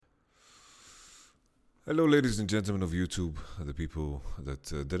Hello, ladies and gentlemen of YouTube, the people that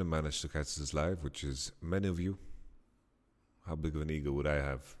didn't manage to catch this live, which is many of you. How big of an ego would I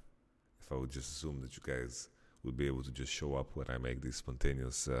have if I would just assume that you guys would be able to just show up when I make these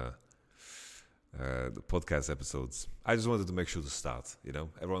spontaneous the podcast episodes? I just wanted to make sure to start.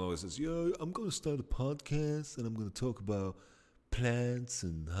 Everyone always says, "Yeah, I'm going to start a podcast and I'm going to talk about plants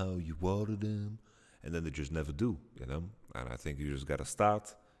and how you water them," and then they just never do. And I think you just got to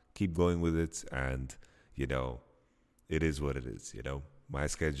start, keep going with it, and you know, it is what it is. My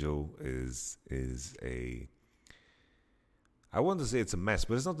schedule is a. I want to say it's a mess,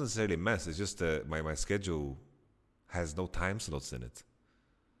 but it's not necessarily a mess. It's just my schedule has no time slots in it,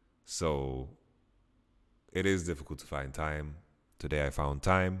 so it is difficult to find time. Today I found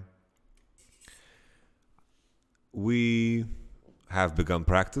time. We have begun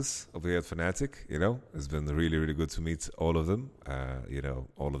practice over here at Fnatic. It's been really, really good to meet all of them.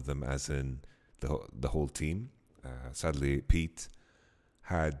 All of them as in the whole team. Sadly, Pete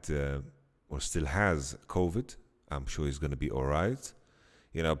had or still has COVID. I'm sure he's going to be all right.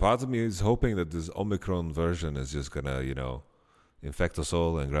 Part of me is hoping that this Omicron version is just going to, infect us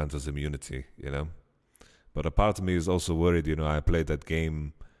all and grant us immunity, But a part of me is also worried, I played that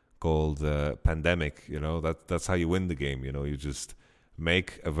game called Pandemic, that's how you win the game, you just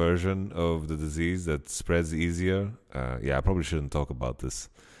make a version of the disease that spreads easier. I probably shouldn't talk about this.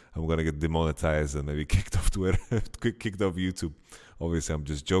 I'm going to get demonetized and maybe kicked off Twitter, kicked off YouTube. Obviously, I'm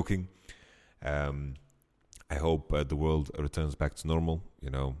just joking. I hope the world returns back to normal,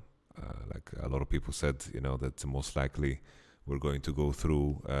 like a lot of people said, that most likely we're going to go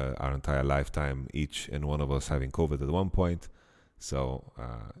through our entire lifetime, each and one of us having COVID at one point. So,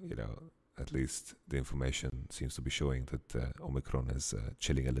 at least the information seems to be showing that Omicron is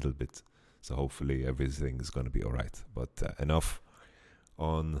chilling a little bit. So hopefully everything is going to be all right. But enough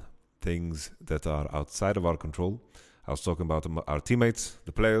on things that are outside of our control. I was talking about our teammates,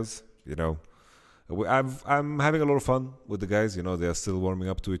 the players, I'm having a lot of fun with the guys. They are still warming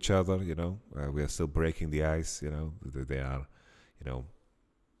up to each other. We are still breaking the ice. They are,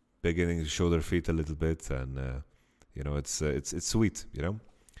 beginning to show their feet a little bit, and it's sweet.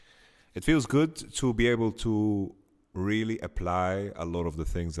 It feels good to be able to really apply a lot of the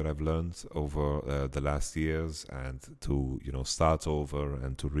things that I've learned over the last years, and to start over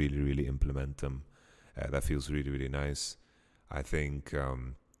and to really, really implement them. That feels really, really nice. I think.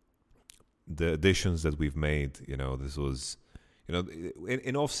 The additions that we've made, this was,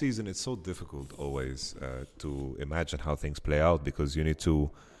 in off season, it's so difficult always to imagine how things play out, because you need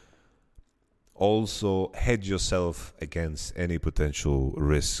to also hedge yourself against any potential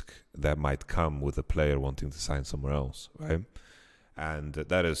risk that might come with a player wanting to sign somewhere else, right? And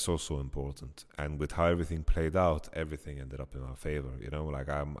that is so important. And with how everything played out, everything ended up in our favor. Like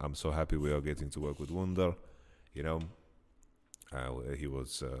I'm so happy we are getting to work with Wunder. He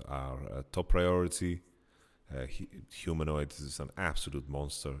was our top priority. Humanoid is an absolute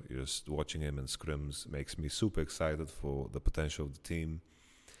monster. Just watching him in scrims makes me super excited for the potential of the team.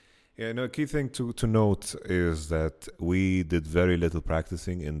 A key thing to note is that we did very little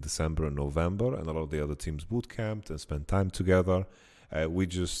practicing in December and November, and a lot of the other teams boot camped and spent time together. We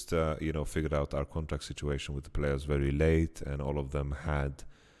just, figured out our contract situation with the players very late, and all of them had,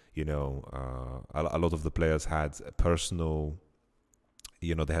 a lot of the players had personal.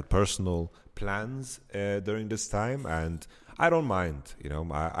 They had personal plans during this time, and I don't mind.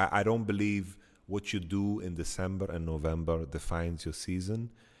 I don't believe what you do in December and November defines your season.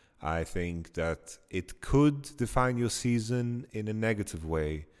 I think that it could define your season in a negative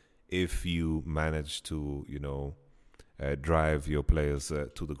way if you manage to, drive your players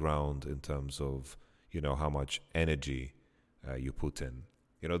to the ground in terms of, how much energy you put in.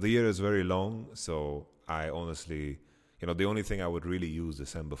 The year is very long, so I honestly... the only thing I would really use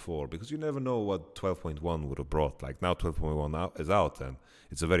December for, because you never know what 12.1 would have brought. Like now 12.1 is out, and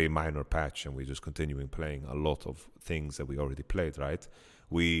it's a very minor patch, and we're just continuing playing a lot of things that we already played, right?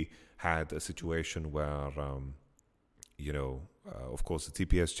 We had a situation where, of course, the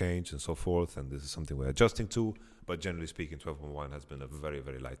TPS changed and so forth, and this is something we're adjusting to, but generally speaking, 12.1 has been a very,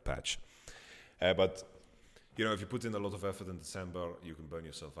 very light patch. But if you put in a lot of effort in December, you can burn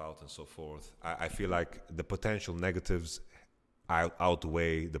yourself out and so forth. I feel like the potential negatives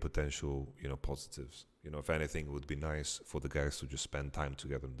outweigh the potential, positives. If anything, it would be nice for the guys to just spend time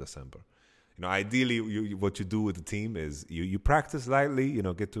together in December. Ideally, what you do with the team is you practice lightly,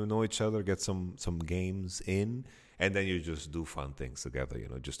 get to know each other, get some games in, and then you just do fun things together,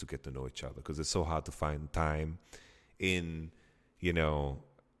 just to get to know each other. Because it's so hard to find time in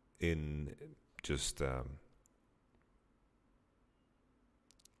just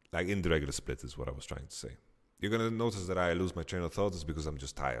Like in the regular split is what I was trying to say. You're going to notice that I lose my train of thought is because I'm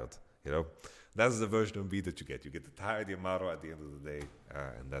just tired, you know? That's the version of me that you get. You get the tired Yamato at the end of the day,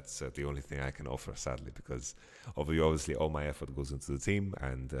 and that's the only thing I can offer, sadly, because obviously all my effort goes into the team,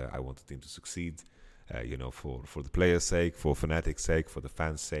 and I want the team to succeed, for the players' sake, for Fnatic's sake, for the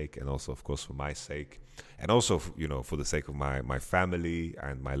fans' sake, and also, of course, for my sake, and also, for the sake of my family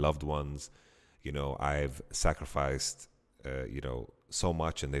and my loved ones. I've sacrificed, so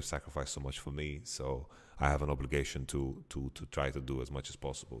much, and they've sacrificed so much for me, so I have an obligation to try to do as much as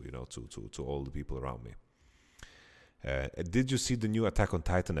possible, to all the people around me. Did you see the new Attack on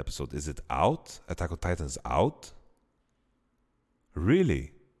Titan episode? Is it out? Attack on Titan's out?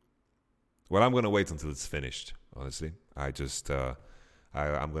 Really? Well, I'm going to wait until it's finished, honestly. I'm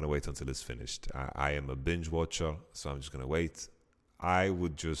going to wait until it's finished. I am a binge watcher, so I'm just going to wait. I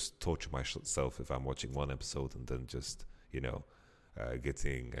would just torture myself if I'm watching one episode and then just,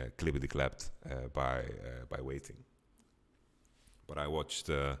 getting clippity-clapped by waiting. But I watched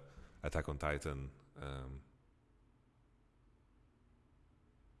Attack on Titan.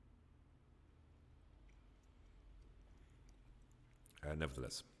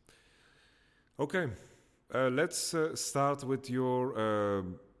 Nevertheless. Okay, let's start with your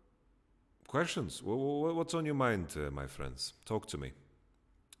questions. What's on your mind, my friends? Talk to me.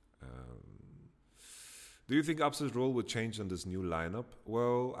 Do you think Upset's role would change on this new lineup?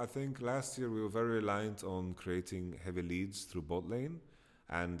 Well, I think last year we were very reliant on creating heavy leads through bot lane,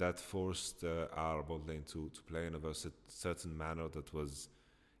 and that forced our bot lane to play in a certain manner that was,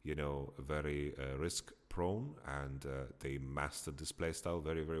 very risk prone, and they mastered this playstyle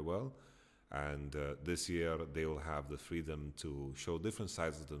very, very well. And this year they will have the freedom to show different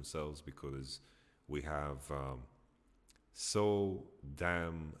sides of themselves because we have so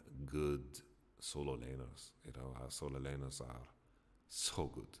damn good solo laners. Our solo laners are so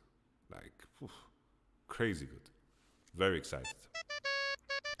good. Crazy good. Very excited.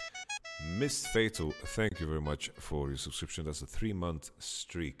 Miss Fatal, thank you very much for your subscription. That's a 3-month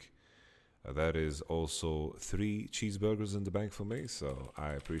streak. That is also 3 cheeseburgers in the bank for me, so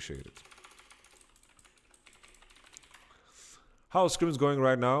I appreciate it. How are scrims going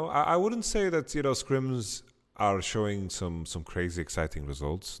right now? I wouldn't say that, scrims are showing some crazy exciting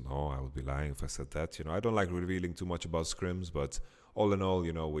results. No, I would be lying if I said that. I don't like revealing too much about scrims, but all in all,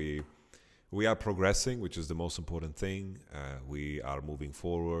 we are progressing, which is the most important thing. We are moving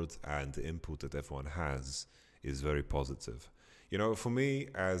forward, and the input that everyone has is very positive. For me,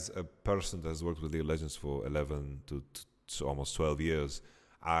 as a person that has worked with League of Legends for 11 to almost 12 years,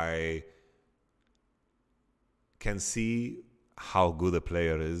 I can see how good a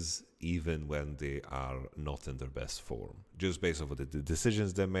player is even when they are not in their best form, just based on the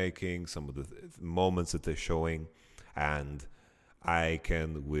decisions they're making, some of the moments that they're showing. And I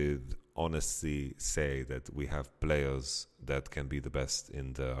can with honesty say that we have players that can be the best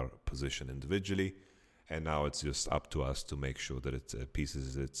in their position individually, and now it's just up to us to make sure that it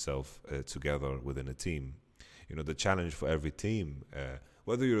pieces itself together within a team. The challenge for every team,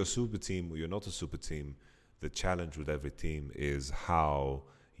 whether you're a super team or you're not a super team, the challenge with every team is how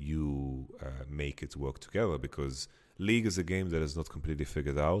you make it work together, because League is a game that is not completely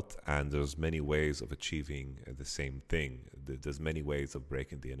figured out, and there's many ways of achieving the same thing. There's many ways of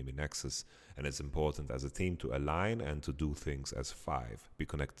breaking the enemy nexus, and it's important as a team to align and to do things as 5, be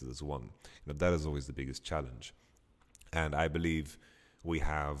connected as one. That is always the biggest challenge. And I believe we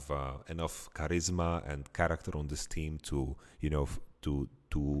have enough charisma and character on this team to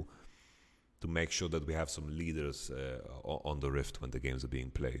make sure that we have some leaders on the Rift when the games are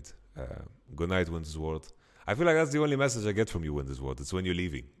being played. Good night, Wintersward. I feel like that's the only message I get from you, Wintersward. It's when you're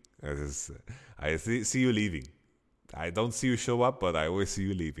leaving. I see you leaving. I don't see you show up, but I always see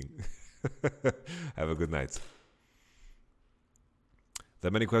you leaving. Have a good night. There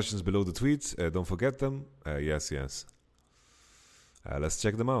are many questions below the tweets. Don't forget them. Yes. Let's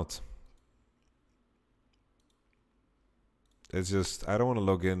check them out. It's just, I don't want to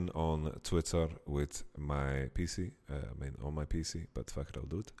log in on Twitter with my PC. On my PC, but fuck it, I'll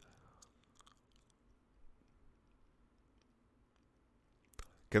do it.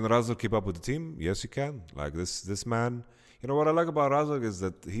 Can Razor keep up with the team? Yes, you can. Like this man, what I like about Razor is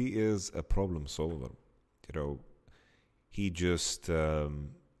that he is a problem solver. He just,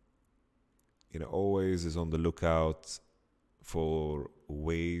 always is on the lookout for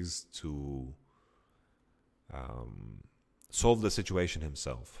ways to solve the situation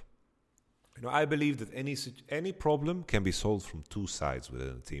himself. I believe that any problem can be solved from 2 sides within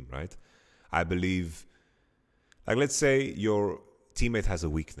a team, right? I believe, let's say your teammate has a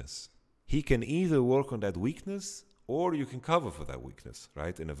weakness. He can either work on that weakness or you can cover for that weakness,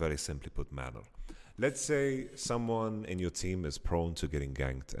 right? In a very simply put manner. Let's say someone in your team is prone to getting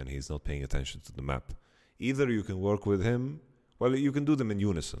ganked and he's not paying attention to the map. Either you can work with him, well, you can do them in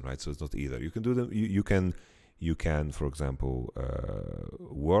unison, right? So it's not either. You can do them, you can, for example,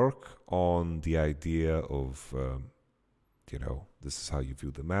 work on the idea of, this is how you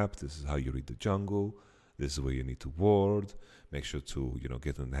view the map, this is how you read the jungle, this is where you need to ward, make sure to,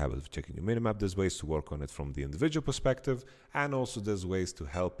 get in the habit of checking your minimap. There's ways to work on it from the individual perspective, and also there's ways to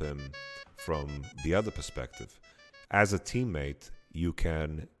help him from the other perspective. As a teammate, you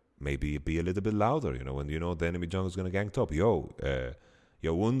can maybe be a little bit louder, when the enemy jungle is going to gank top.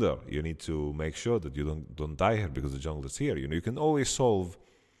 Yo, Wunder, you need to make sure that you don't die here because the jungle is here. You can always solve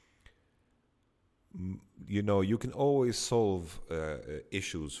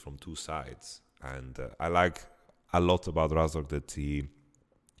issues from two sides. And I like a lot about Razork that he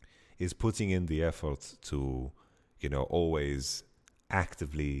is putting in the effort to, always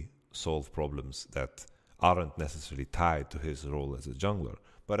actively solve problems that aren't necessarily tied to his role as a jungler.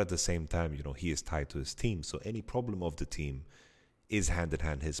 But at the same time, he is tied to his team. So any problem of the team is hand in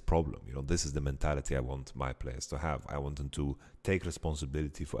hand his problem. This is the mentality I want my players to have. I want them to take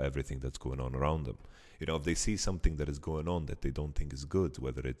responsibility for everything that's going on around them. If they see something that is going on that they don't think is good,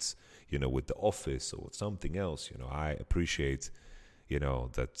 whether it's, with the office or something else, I appreciate,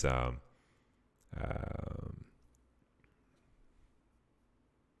 that,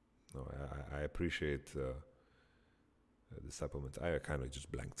 I appreciate this type of mentality. I kind of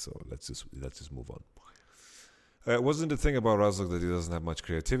just blanked, so let's just move on. Wasn't the thing about Razork that he doesn't have much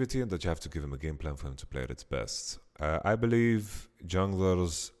creativity and that you have to give him a game plan for him to play at its best? I believe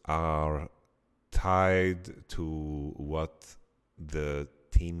junglers are tied to what the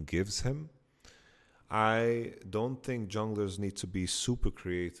team gives him. I don't think junglers need to be super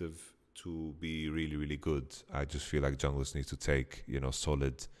creative to be really, really good. I just feel like junglers need to take,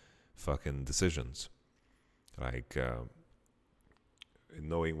 solid fucking decisions. Like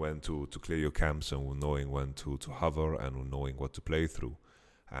knowing when to clear your camps and knowing when to hover and knowing what to play through.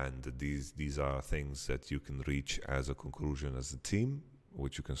 And these are things that you can reach as a conclusion as a team,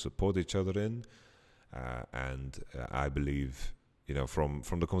 which you can support each other in. And I believe, from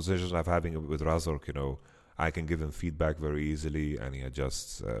the conversations I'm having with Razork, I can give him feedback very easily and he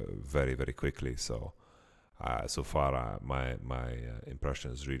adjusts very, very quickly. So so far my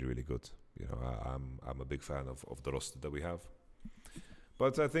impression is really, really good. I'm a big fan of the roster that we have.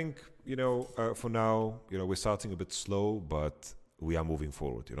 But I think, for now, we're starting a bit slow, but we are moving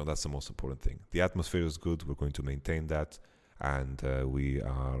forward. That's the most important thing. The atmosphere is good. We're going to maintain that. And we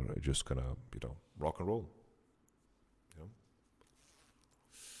are just going to, rock and roll.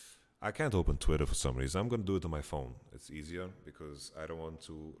 I can't open Twitter for some reason. I'm going to do it on my phone. It's easier because I don't want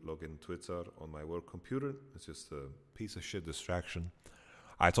to log in Twitter on my work computer. It's just a piece of shit distraction.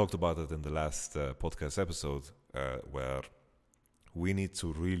 I talked about it in the last podcast episode where we need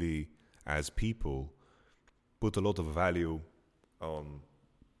to really, as people, put a lot of value on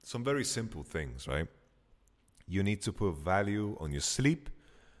some very simple things, right? You need to put value on your sleep.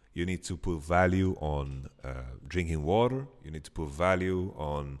 You need to put value on drinking water. You need to put value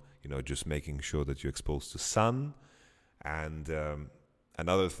on, just making sure that you're exposed to sun. And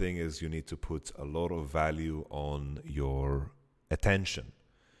another thing is you need to put a lot of value on your attention.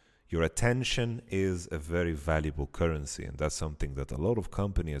 Your attention is a very valuable currency, and that's something that a lot of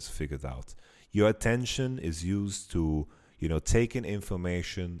companies figured out. Your attention is used to, take in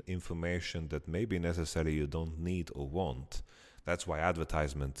information that maybe necessarily you don't need or want. That's why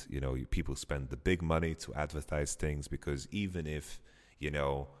advertisement, people spend the big money to advertise things, because even if,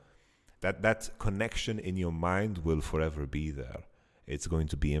 that connection in your mind will forever be there. It's going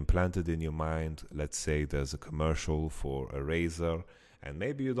to be implanted in your mind. Let's say there's a commercial for a razor, and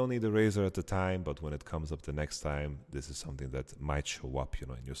maybe you don't need a razor at the time, but when it comes up the next time, this is something that might show up,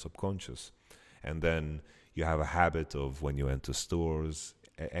 in your subconscious. And then you have a habit of when you enter stores,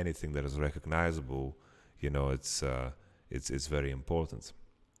 anything that is recognizable, it's very important.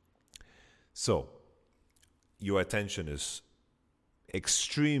 So your attention is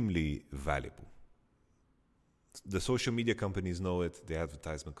extremely valuable. The social media companies know it. The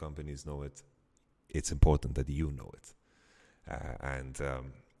advertisement companies know it. It's important that you know it. And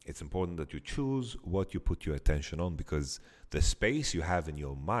it's important that you choose what you put your attention on, because the space you have in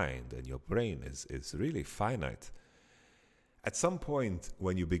your mind and your brain is really finite. At some point,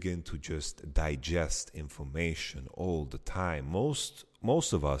 when you begin to just digest information all the time, most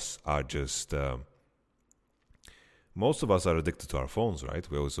of us are just most of us are addicted to our phones, right?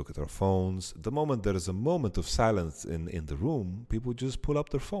 We always look at our phones. The moment there is a moment of silence in the room, people just pull up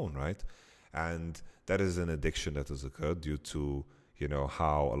their phone, right? And that is an addiction that has occurred due to,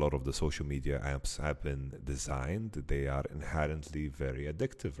 how a lot of the social media apps have been designed. They are inherently very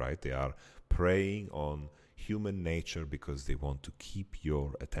addictive, right? They are preying on human nature because they want to keep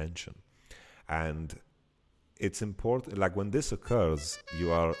your attention. And it's important, like when this occurs,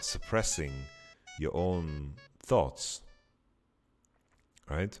 you are suppressing your own thoughts,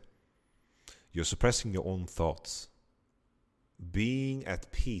 right? You're suppressing your own thoughts. Being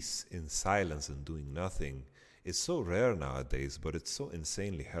at peace in silence and doing nothing is so rare nowadays, but it's so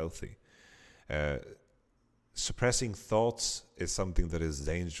insanely healthy. Suppressing thoughts is something that is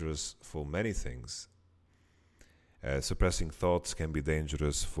dangerous for many things. Suppressing thoughts can be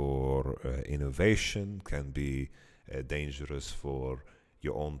dangerous for innovation, can be dangerous for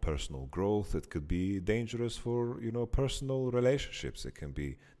your own personal growth. It could be dangerous for, personal relationships. It can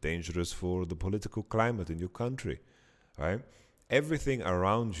be dangerous for the political climate in your country, right? Everything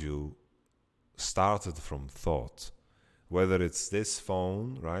around you started from thought. Whether it's this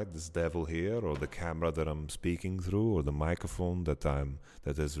phone, right, this devil here, or the camera that I'm speaking through, or the microphone that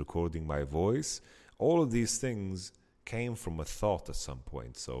is recording my voice, all of these things came from a thought at some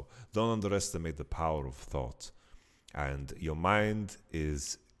point. So don't underestimate the power of thought. And your mind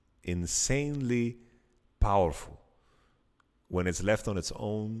is insanely powerful. When it's left on its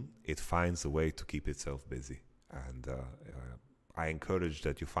own, it finds a way to keep itself busy. And I encourage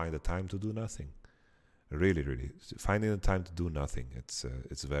that you find the time to do nothing. Really, really. Finding the time to do nothing,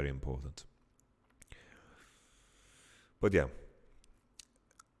 it's very important. But yeah,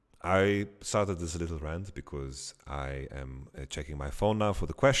 I started this little rant because I am checking my phone now for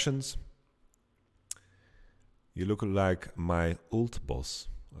the questions. You look like my old boss.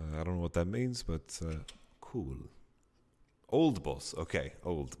 I don't know what that means, but cool. Old boss. Okay,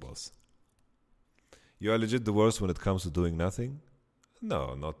 old boss. You are legit the worst when it comes to doing nothing?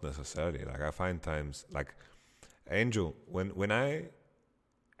 No, not necessarily. Like, I find times, like, Angel, when I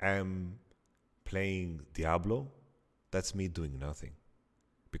am playing Diablo, that's me doing nothing.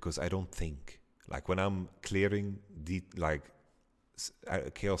 Because I don't think. Like, when I'm clearing,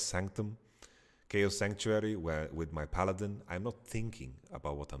 Chaos Sanctuary with my Paladin, I'm not thinking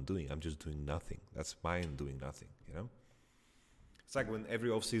about what I'm doing. I'm just doing nothing. That's mine doing nothing, It's like when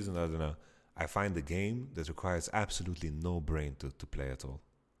every off-season, I don't know, I find a game that requires absolutely no brain to play at all.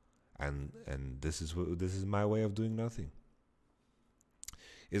 And this is my way of doing nothing.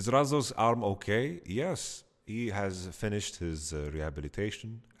 Is Razor's arm okay? Yes. He has finished his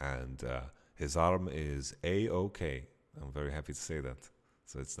rehabilitation, and his arm is A-okay. I'm very happy to say that.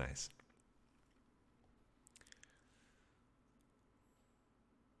 So it's nice.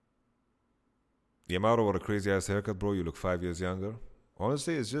 Yamato, what a crazy-ass haircut, bro. You look 5 years younger.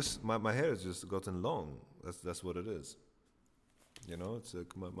 Honestly, it's just, my hair has just gotten long. That's what it is. It's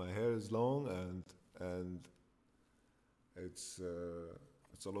like my hair is long, and it's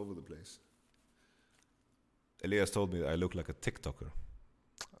all over the place. Elias told me that I look like a TikToker.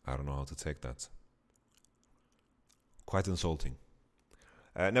 I don't know how to take that. Quite insulting.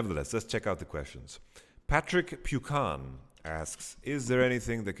 Nevertheless, let's check out the questions. Patrick Pucan asks, is there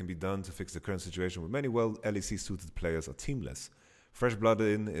anything that can be done to fix the current situation where many LEC-suited players are teamless? Fresh blood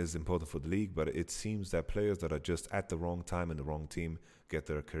in is important for the league, but it seems that players that are just at the wrong time in the wrong team get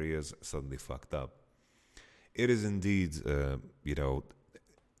their careers suddenly fucked up. It is indeed, the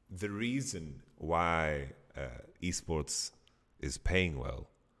reason why esports is paying well,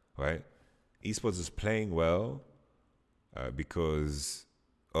 right? Esports is playing well because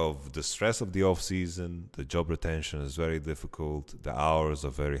of the stress of the off-season. The job retention is very difficult. The hours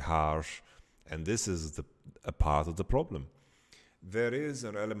are very harsh. And this is a part of the problem. There is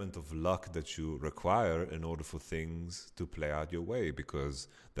an element of luck that you require in order for things to play out your way, because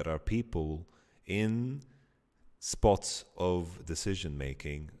there are people in spots of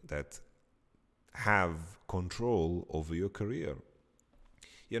decision-making that have control over your career.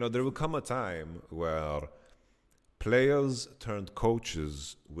 There will come a time where players turned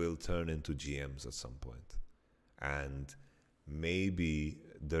coaches will turn into GMs at some point. And maybe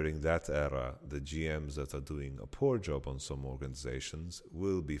during that era, the GMs that are doing a poor job on some organizations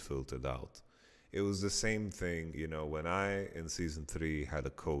will be filtered out. It was the same thing, when I, in Season 3, had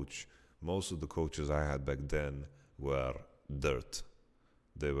a coach. Most of the coaches I had back then were dirt.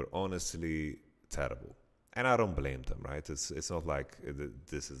 They were honestly terrible. And I don't blame them, right? It's not like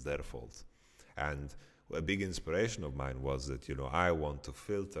this is their fault. And a big inspiration of mine was that, I want to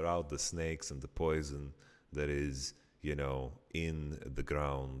filter out the snakes and the poison that is, in the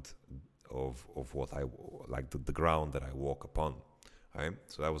ground of what I like, the ground that I walk upon, right?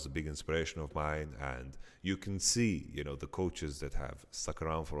 So that was a big inspiration of mine. And you can see, the coaches that have stuck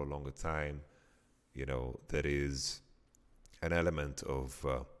around for a longer time, there is an element of,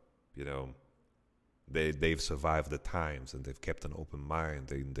 they've survived the times and they've kept an open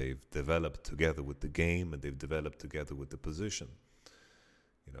mind, and they've developed together with the game, and they've developed together with the position.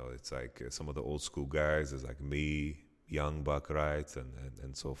 It's like some of the old school guys is like me, young buck, right,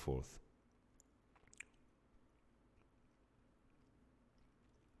 and so forth.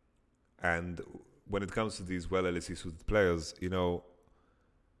 And when it comes to these well LEC suited players,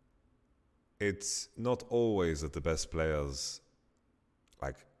 it's not always that the best players,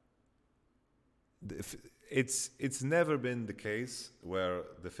 like, it's never been the case where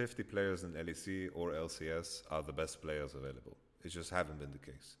the 50 players in LEC or LCS are the best players available. It just haven't been the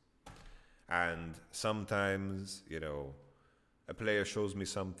case. And sometimes, a player shows me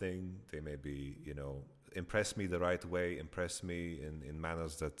something, they maybe, impress me the right way, impress me in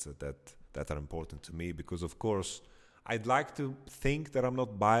manners that are important to me, because of course I'd like to think that I'm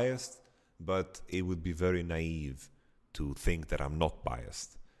not biased, but it would be very naive to think that I'm not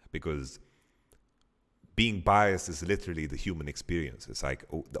biased, because being biased is literally the human experience. It's like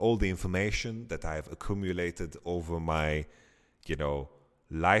all the information that I've accumulated over my,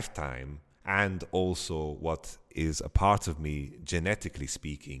 lifetime, and also what is a part of me, genetically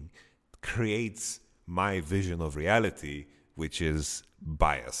speaking, creates my vision of reality, which is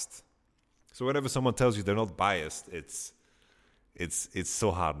biased. So whenever someone tells you they're not biased, it's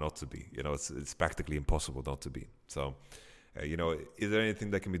so hard not to be. It's practically impossible not to be. So, is there anything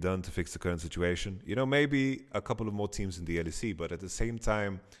that can be done to fix the current situation? Maybe a couple of more teams in the LEC, but at the same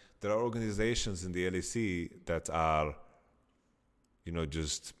time, there are organizations in the LEC that are,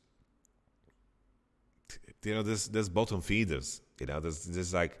 just, there's bottom feeders.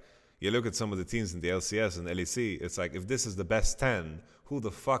 There's like, you look at some of the teams in the LCS and LEC, it's like, if this is the best 10, who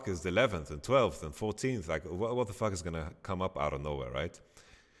the fuck is the 11th and 12th and 14th? Like, what the fuck is going to come up out of nowhere, right?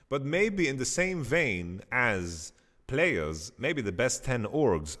 But maybe in the same vein as players, maybe the best 10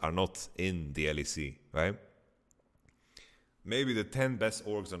 orgs are not in the LEC, right? Maybe the 10 best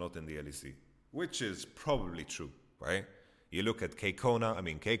orgs are not in the LEC, which is probably true, right? You look at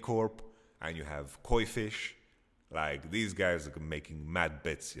K-Corp, and you have Koi Fish. Like, these guys are making mad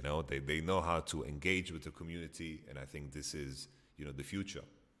bets, They know how to engage with the community, and I think this is, the future.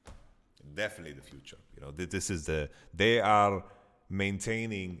 Definitely the future. This is they are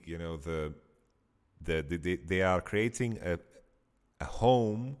maintaining, they are creating a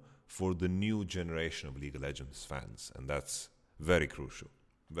home for the new generation of League of Legends fans, and that's very crucial,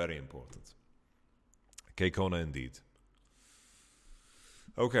 very important. K-Kona indeed.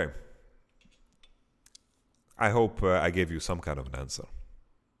 Okay. I hope I gave you some kind of an answer.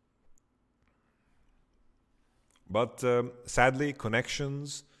 But sadly,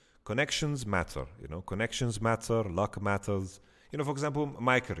 connections matter. Connections matter, luck matters. For example,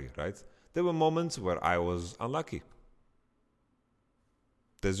 my career, right? There were moments where I was unlucky.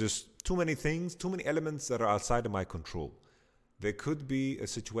 There's just too many things, too many elements that are outside of my control. There could be a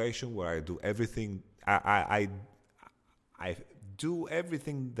situation where I do everything. I do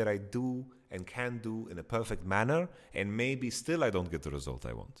everything that I do and can do in a perfect manner, and maybe still I don't get the result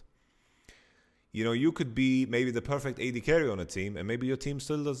I want. You could be maybe the perfect AD carry on a team, and maybe your team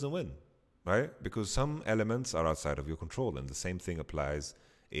still doesn't win, right? Because some elements are outside of your control, and the same thing applies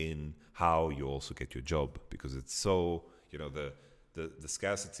in how you also get your job, because it's so, the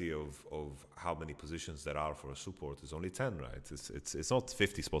scarcity of how many positions there are for a support is only 10, right? It's not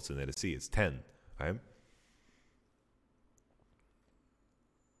 50 spots in LEC, it's 10, right?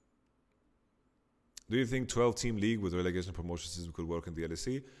 Do you think 12-team league with relegation promotion system could work in the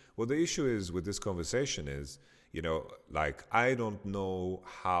LEC? Well, the issue is with this conversation is, I don't know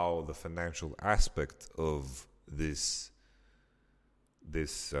how the financial aspect of this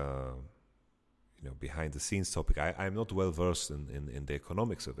behind the scenes topic. I'm not well versed in the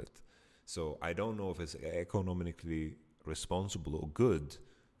economics of it. So I don't know if it's economically responsible or good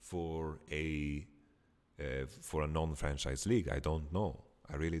for a non-franchise league. I don't know.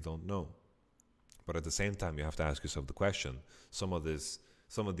 I really don't know. But at the same time, you have to ask yourself the question, some of these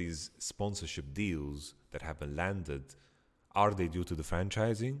sponsorship deals that have been landed, are they due to the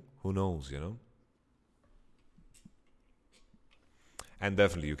franchising? Who knows, And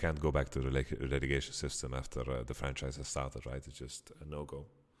definitely you can't go back to the relegation system after the franchise has started, right? It's just a no-go.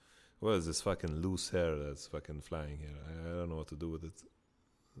 What is this fucking loose hair that's fucking flying here? I don't know what to do with it.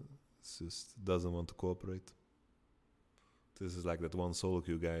 It just doesn't want to cooperate. This is like that one solo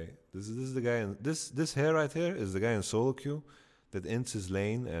queue guy. This is the guy, this hair right here is the guy in solo queue that ends his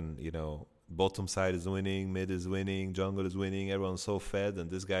lane and, bottom side is winning, mid is winning, jungle is winning, everyone's so fed, and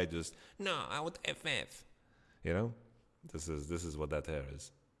this guy just, no, I want FF. You know? This is what that hair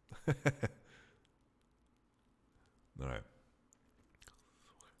is. Alright.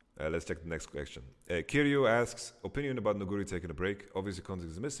 Let's check the next question. Kiryu asks, opinion about Noguri taking a break. Obviously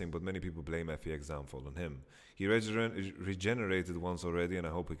context is missing, but many people blame FEX downfall on him. He regenerated once already, and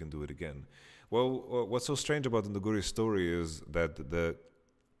I hope he can do it again. Well, what's so strange about the Noguri story is that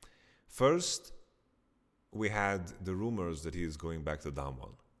first we had the rumors that he is going back to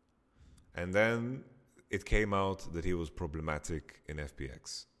Damwon. And then it came out that he was problematic in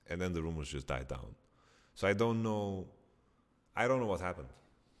FPX. And then the rumors just died down. So I don't know what happened.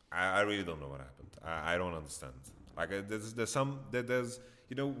 I really don't know what happened. I don't understand. Like there's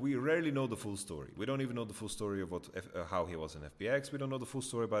we rarely know the full story. We don't even know the full story of how he was in FPX. We don't know the full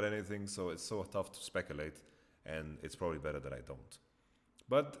story about anything, so it's so tough to speculate, and it's probably better that I don't.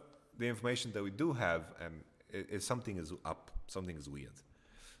 But the information that we do have, is something is up, something is weird.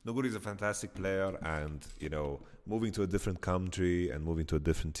 Noguri is a fantastic player, and moving to a different country and moving to a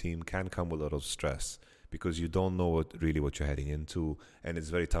different team can come with a lot of stress, because you don't know what you're heading into, and it's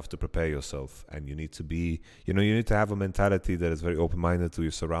very tough to prepare yourself. And you need to be, you need to have a mentality that is very open-minded to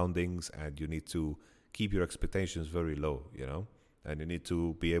your surroundings, and you need to keep your expectations very low, and you need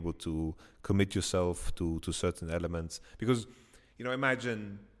to be able to commit yourself to certain elements. Because,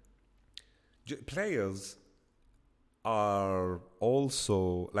 imagine players are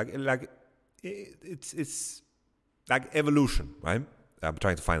also like it's like evolution, right? I'm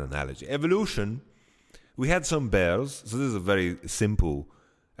trying to find an analogy. Evolution. We had some bears, so this is a very simple,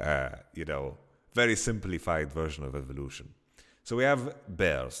 very simplified version of evolution. So we have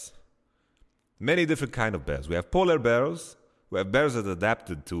bears, many different kind of bears. We have polar bears, we have bears that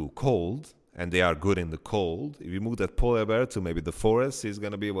adapted to cold, and they are good in the cold. If you move that polar bear to maybe the forest, he's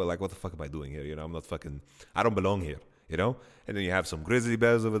going to be, like, what the fuck am I doing here? I don't belong here, And then you have some grizzly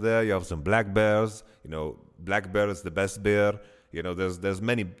bears over there, you have some black bears, black bear is the best bear. There's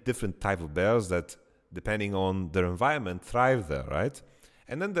many different type of bears that, depending on their environment, thrive there, right?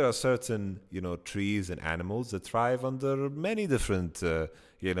 And then there are certain, trees and animals that thrive under many different,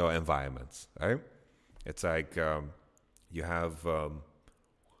 environments, right? It's like you have,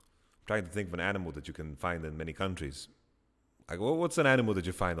 trying to think of an animal that you can find in many countries. Like, what's an animal that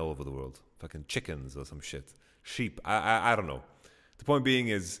you find all over the world? Fucking chickens or some shit. Sheep. I don't know. The point being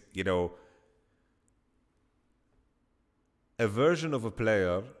is, a version of a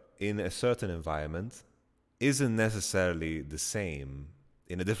player in a certain environment isn't necessarily the same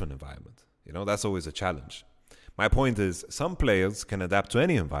in a different environment. That's always a challenge. My point is, some players can adapt to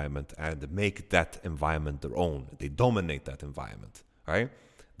any environment and make that environment their own. They dominate that environment, right?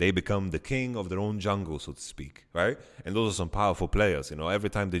 They become the king of their own jungle, so to speak, right? And those are some powerful players.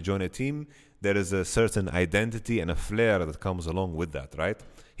 Every time they join a team, there is a certain identity and a flair that comes along with that, right?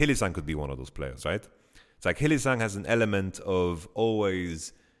 Hilly-san could be one of those players, right? It's like Hilly-san has an element of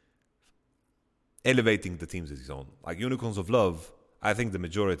always elevating the teams as his own. Like Unicorns of Love, I think the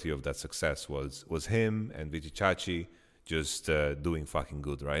majority of that success was him and Vijichachi just doing fucking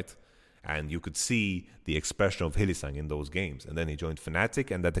good, right? And you could see the expression of Hilly-san in those games. And then he joined Fnatic,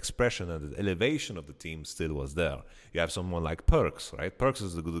 and that expression and the elevation of the team still was there. You have someone like Perks, right? Perks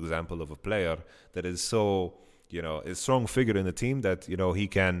is a good example of a player that is so, a strong figure in the team that, he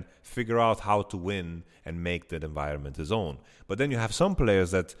can figure out how to win and make that environment his own. But then you have some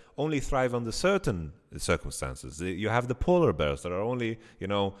players that only thrive under certain circumstances. You have the polar bears that are only,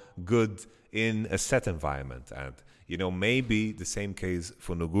 good in a set environment. And, maybe the same case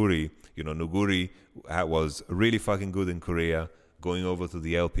for Noguri. Noguri was really fucking good in Korea. Going over to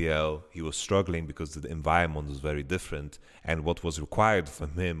the LPL, he was struggling because the environment was very different. And what was required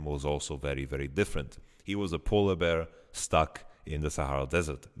from him was also very, very different. He was a polar bear stuck in the Sahara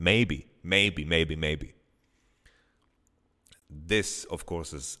Desert. Maybe. This, of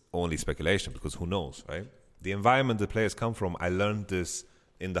course, is only speculation, because who knows, right? The environment the players come from, I learned this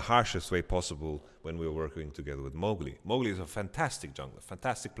in the harshest way possible when we were working together with Mowgli. Mowgli is a fantastic jungler,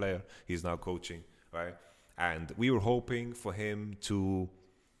 fantastic player. He's now coaching, right? And we were hoping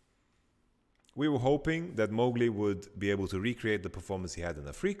that Mowgli would be able to recreate the performance he had in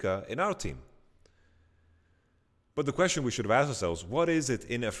Africa in our team. But the question we should have asked ourselves, what is it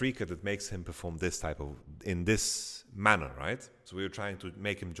in Africa that makes him perform in this manner, right? So we were trying to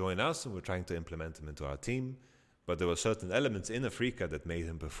make him join us, and we were trying to implement him into our team. But there were certain elements in Africa that made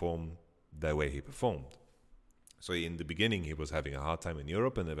him perform the way he performed. So in the beginning, he was having a hard time in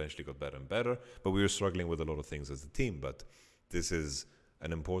Europe, and eventually got better and better. But we were struggling with a lot of things as a team. But this is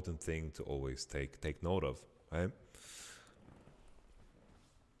an important thing to always take note of, right?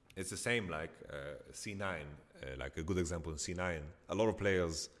 It's the same like C9, like a good example in C9. A lot of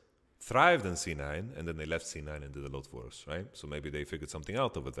players thrived in C9 and then they left C9 and did a lot worse, right? So maybe they figured something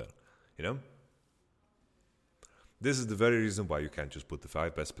out over there, you know? This is the very reason why you can't just put the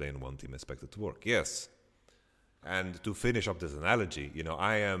 5 best players in one team and expect it to work. Yes. And to finish up this analogy, you know,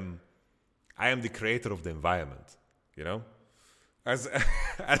 I am the creator of the environment, you know? As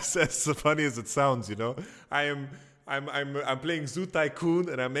funny as it sounds, you know, I'm playing Zoo Tycoon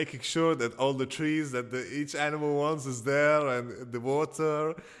and I'm making sure that all the trees that each animal wants is there, and the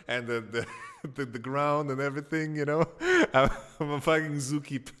water and the ground and everything, you know. I'm a fucking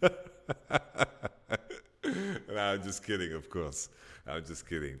zookeeper. No, I'm just kidding, of course. I'm just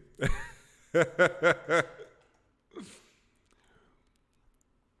kidding.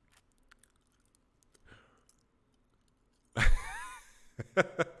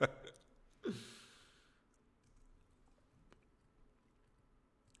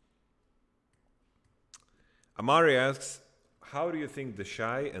 Amari asks, how do you think the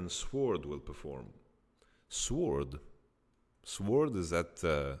Shy and Sword will perform? Sword? Sword, is that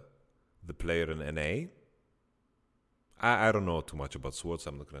the player in NA? I don't know too much about Sword,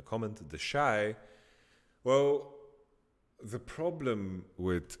 so I'm not going to comment. The Shy, well, the problem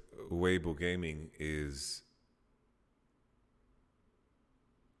with Weibo Gaming is...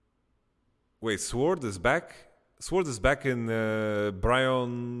 Wait, Sword is back? Sword is back in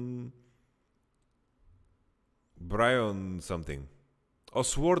Brian something. Oh,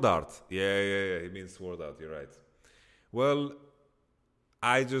 Sword Art. Yeah. He means Sword Art. You're right. Well,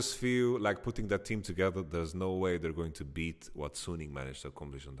 I just feel like putting that team together, there's no way they're going to beat what Suning managed to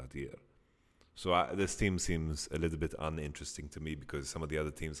accomplish on that year. So this team seems a little bit uninteresting to me because some of the other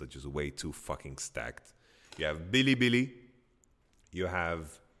teams are just way too fucking stacked. You have Billy. You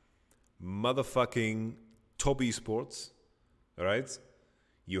have motherfucking Top Esports. All right?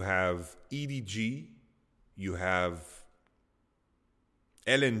 You have EDG. You have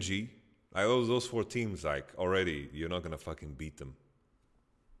LNG. Like those 4 teams, like already, you're not going to fucking beat them.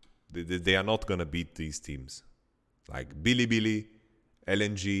 They are not going to beat these teams. Like Billy,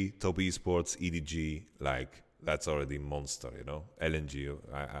 LNG, Top Esports, EDG, like that's already monster, you know? LNG,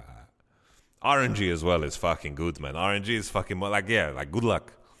 RNG as well is fucking good, man. RNG is fucking, like good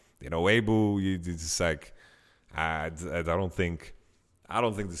luck. You know, Weibo, it's like, I don't think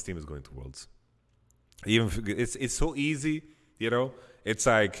this team is going to Worlds. Even if it's so easy, you know? It's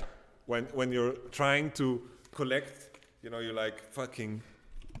like when you're trying to collect, you know, you're like fucking...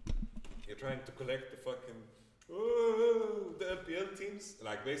 You're trying to collect the fucking the LPL teams.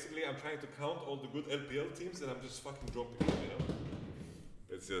 Like basically, I'm trying to count all the good LPL teams, and I'm just fucking dropping them. You know,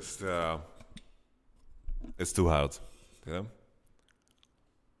 it's just it's too hard. You know.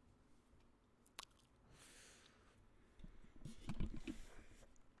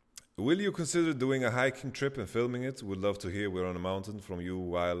 Will you consider doing a hiking trip and filming it? Would love to hear We're on a Mountain from you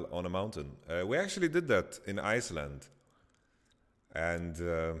while on a mountain. We actually did that in Iceland,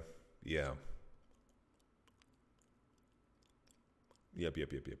 and. Yeah. Yep.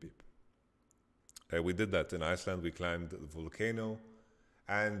 We did that in Iceland. We climbed the volcano.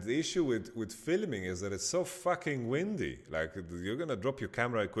 And the issue with filming is that it's so fucking windy. Like, you're going to drop your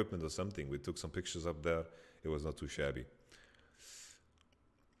camera equipment or something. We took some pictures up there. It was not too shabby.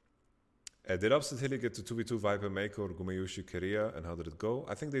 Did Upset Hilly get to 2v2 Viper Mako or Gumeyushi Korea? And how did it go?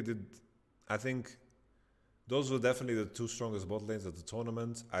 I think they did. I think... Those were definitely the 2 strongest bot lanes at the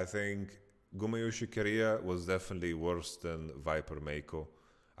tournament. I think Gumeyushi Korea was definitely worse than Viper Mako.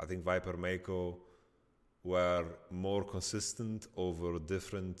 I think Viper Mako were more consistent over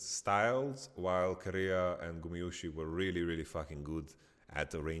different styles, while Korea and Gumeyushi were really, really fucking good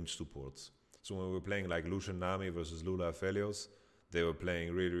at the range supports. So when we were playing like Lucian Nami versus Lula Aphelios, they were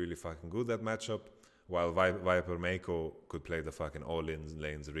playing really, really fucking good that matchup, while Viper Mako could play the fucking all-in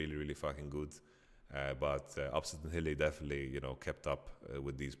lanes really, really fucking good. But Upset and Hilly definitely, you know, kept up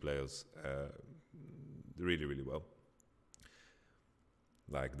with these players really, really well.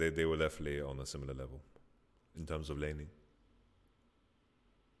 Like, they were definitely on a similar level in terms of laning.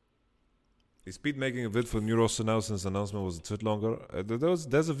 Is Pete making a vid for new roster now since the announcement was a tweet longer?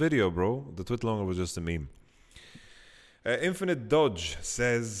 There's a video, bro. The tweet longer was just a meme. Infinite Dodge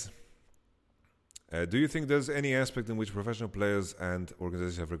says... do you think there's any aspect in which professional players and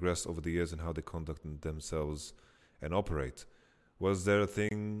organizations have regressed over the years in how they conduct themselves and operate? Was there a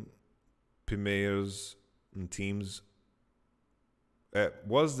thing, players and teams?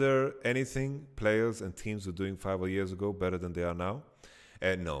 Was there anything players and teams were doing 5 years ago better than they are now?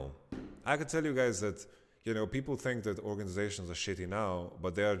 No. I can tell you guys that, you know, people think that organizations are shitty now,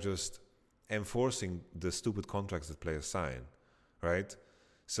 but they are just enforcing the stupid contracts that players sign, right?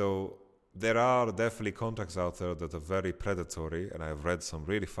 So there are definitely contracts out there that are very predatory, and I've read some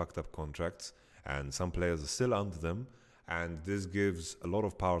really fucked up contracts, and some players are still under them, and this gives a lot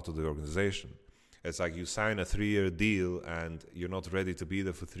of power to the organization. It's like you sign a 3-year deal and you're not ready to be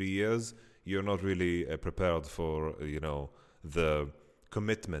there for 3 years. You're not really prepared for, the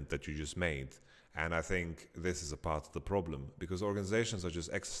commitment that you just made. And I think this is a part of the problem, because organizations are just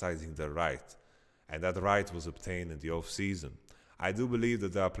exercising their right. And that right was obtained in the off-season. I do believe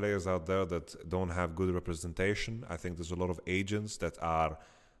that there are players out there that don't have good representation. I think there's a lot of agents that are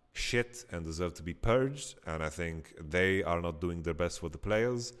shit and deserve to be purged. And I think they are not doing their best for the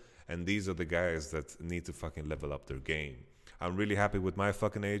players. And these are the guys that need to fucking level up their game. I'm really happy with my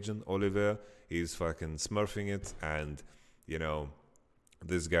fucking agent, Oliver. He's fucking smurfing it. And,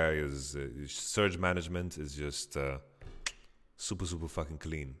 this guy is surge management is just super, super fucking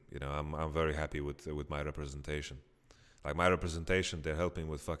clean. I'm very happy with my representation. Like my representation, they're helping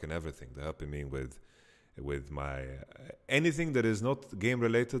with fucking everything. They're helping me with my anything that is not game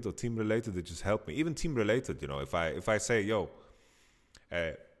related or team related. They just help me. Even team related, if I say,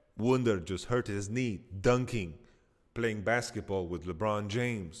 Wunder just hurt his knee dunking, playing basketball with LeBron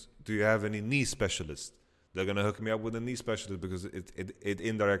James. Do you have any knee specialist? They're gonna hook me up with a knee specialist because it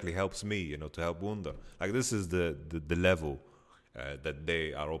indirectly helps me, to help Wunder. Like this is the level that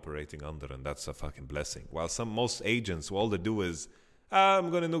they are operating under, and that's a fucking blessing. While most agents, all they do is, I'm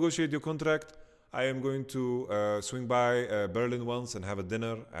gonna negotiate your contract. I am going to swing by Berlin once and have a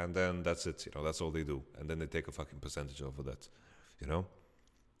dinner, and then that's it. That's all they do, and then they take a fucking percentage over that.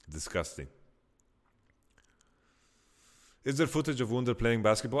 Disgusting. Is there footage of Wunder playing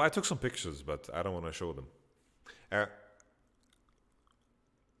basketball? I took some pictures, but I don't want to show them.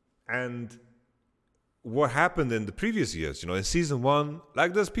 And what happened in the previous years, in season 1,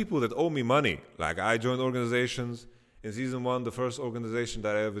 like there's people that owe me money. Like I joined organizations. In season 1, the first organization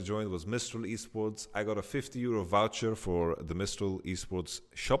that I ever joined was Mistral Esports. I got a €50 voucher for the Mistral Esports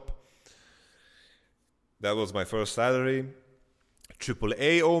shop. That was my first salary.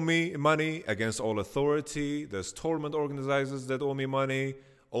 AAA owe me money against all authority. There's tournament organizers that owe me money.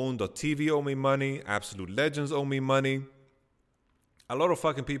 Own.tv owe me money. Absolute Legends owe me money. A lot of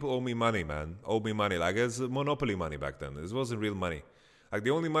fucking people owe me money, man. Owe me money. Like it's monopoly money back then. It wasn't real money. Like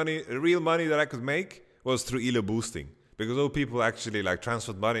the only real money that I could make was through ELO boosting. Because those people actually like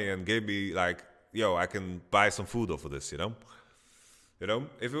transferred money and gave me like, I can buy some food off of this,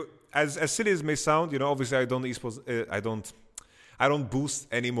 If as silly as it may sound, obviously I don't esports, I don't boost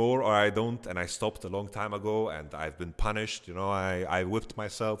anymore, or I don't, and I stopped a long time ago, and I've been punished. I whipped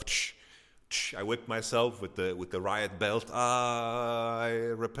myself. I whipped myself with the Riot belt.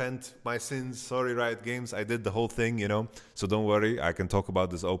 I repent my sins. Sorry, Riot Games. I did the whole thing. So don't worry. I can talk about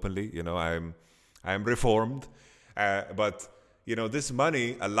this openly. I'm reformed. But this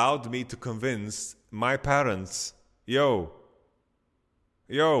money allowed me to convince my parents. I'm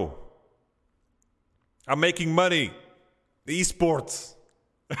making money. Esports.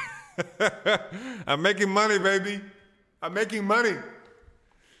 I'm making money, baby. I'm making money.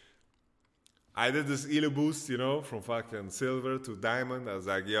 I did this ELO boost, from fucking silver to diamond. I was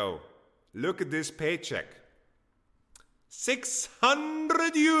like, look at this paycheck.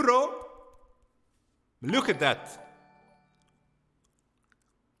 €600. Look at that.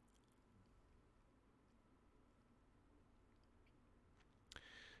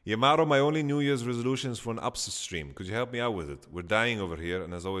 Yamato, my only New Year's resolution is for an Upset stream. Could you help me out with it? We're dying over here,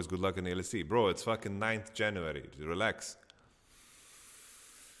 and as always, good luck in the LEC. Bro, it's fucking 9th January. Relax.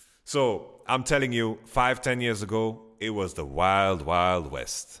 So, I'm telling you, 5-10 years ago, it was the wild, wild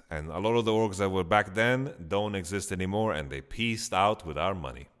west. And a lot of the orgs that were back then don't exist anymore, and they pieced out with our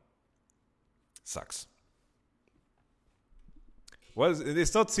money. Sucks. Well,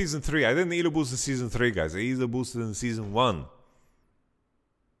 it's not Season 3. I didn't ELO boost in Season 3, guys. I ELO boosted in Season 1.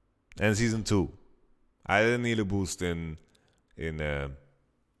 And Season 2. I didn't need a boost in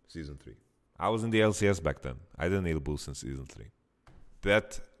Season 3. I was in the LCS back then. I didn't need a boost in Season 3.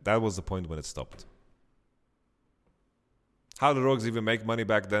 That was the point when it stopped. How did Rogues even make money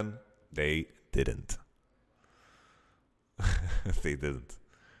back then? They didn't. They didn't.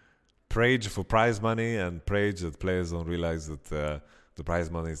 Prage for prize money, and Prage that players don't realize that the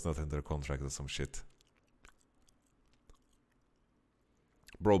prize money is not in their contract or some shit.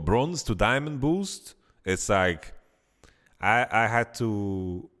 Bro, bronze to diamond boost, it's like I had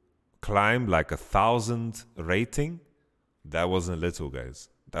to climb like 1,000 rating. That wasn't little, guys.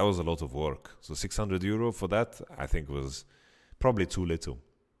 That was a lot of work. So €600 for that, I think was probably too little.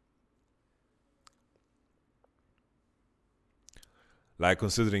 Like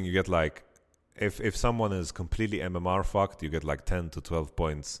considering you get like if someone is completely MMR fucked, you get like 10 to 12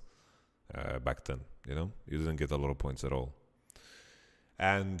 points back then, you know? You didn't get a lot of points at all.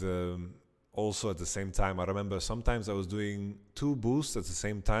 And also at the same time, I remember sometimes I was doing 2 boosts at the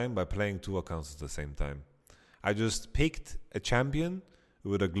same time by playing 2 accounts at the same time. I just picked a champion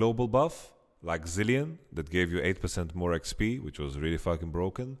with a global buff, like Zillion, that gave you 8% more XP, which was really fucking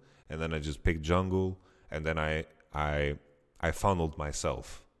broken. And then I just picked jungle, and then I funneled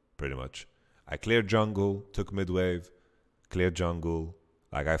myself, pretty much. I cleared jungle, took mid wave, cleared jungle.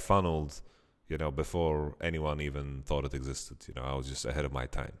 Like I funneled, you know, before anyone even thought it existed. You know, I was just ahead of my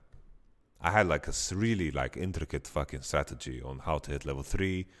time. I had like a really like intricate fucking strategy on how to hit level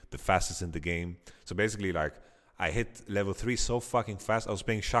 3, the fastest in the game. So basically, like I hit level 3 so fucking fast. I was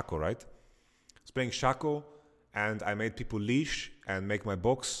playing Shaco, right? I was playing Shaco, and I made people leash and make my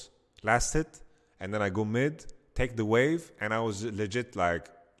box last hit, and then I go mid, take the wave, and I was legit like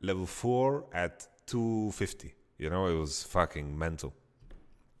level 4 at 250. You know, it was fucking mental.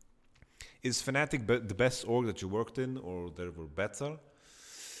 Is Fnatic the best org that you worked in, or there were better?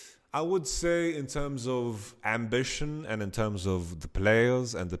 I would say in terms of ambition and in terms of the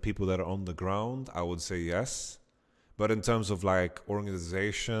players and the people that are on the ground, I would say yes. But in terms of like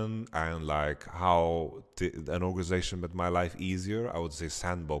organization and like how an organization made my life easier, I would say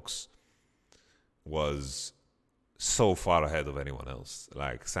Sandbox was so far ahead of anyone else.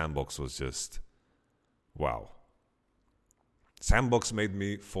 Like Sandbox was just, wow. Sandbox made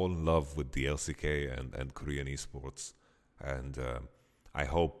me fall in love with the LCK and Korean esports. And I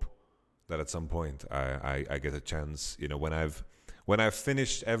hope that at some point I get a chance, you know, when I've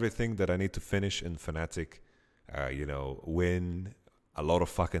finished everything that I need to finish in Fnatic, you know, win a lot of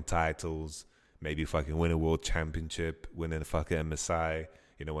fucking titles, maybe fucking win a world championship, win a fucking MSI.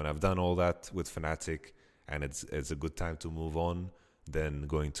 You know, when I've done all that with Fnatic and it's a good time to move on, then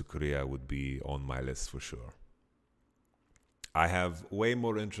going to Korea would be on my list for sure. I have way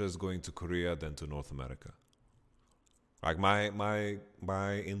more interest going to Korea than to North America. Like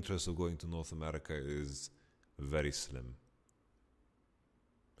my interest of going to North America is very slim.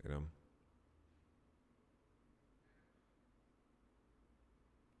 You know?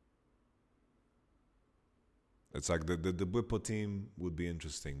 It's like the Bwipo team would be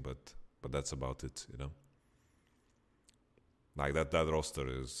interesting, but that's about it, you know? Like that roster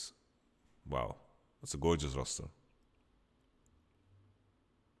is, wow, it's a gorgeous roster.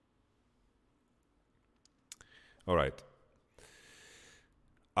 All right.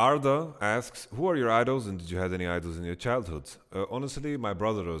 Arda asks, who are your idols and did you have any idols in your childhood? Honestly, my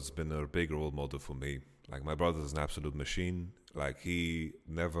brother has been a big role model for me. Like my brother is an absolute machine. Like he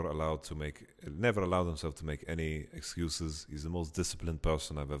never allowed himself to make any excuses. He's the most disciplined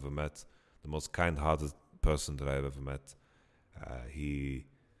person I've ever met, the most kind-hearted person that I've ever met.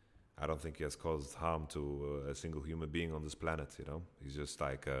 I don't think he has caused harm to a single human being on this planet. You know, he's just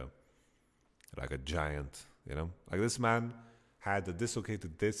like a giant. You know, like this man had a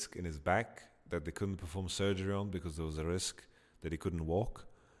dislocated disc in his back that they couldn't perform surgery on because there was a risk that he couldn't walk.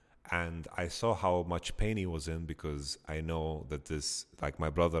 And I saw how much pain he was in because I know that this, like my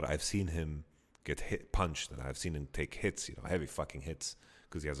brother, I've seen him get punched, and I've seen him take hits, you know, heavy fucking hits,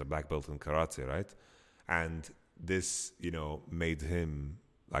 because he has a black belt in karate, right? And this, you know, made him,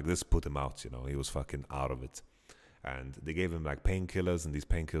 like this put him out, you know, he was fucking out of it. And they gave him like painkillers, and these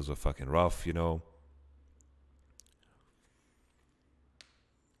painkillers were fucking rough, you know.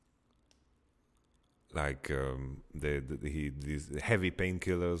 Like these heavy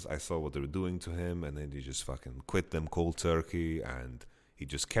painkillers, I saw what they were doing to him, and then he just fucking quit them cold turkey, and he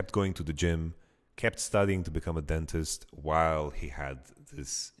just kept going to the gym, kept studying to become a dentist while he had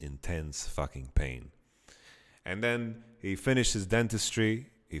this intense fucking pain. And then he finished his dentistry,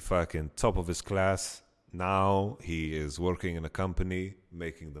 he fucking top of his class. Now he is working in a company,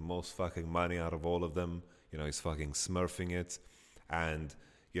 making the most fucking money out of all of them. You know, he's fucking smurfing it, and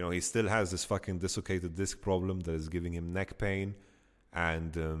you know, he still has this fucking dislocated disc problem that is giving him neck pain.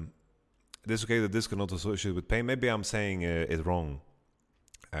 And dislocated disc is not associated with pain. Maybe I'm saying it wrong.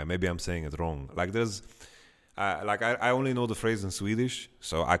 Like there's, I only know the phrase in Swedish,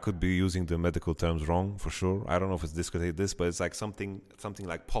 so I could be using the medical terms wrong for sure. I don't know if it's dislocated disc, but it's like something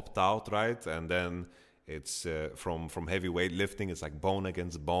like popped out, right? And then it's from heavy weight lifting, it's like bone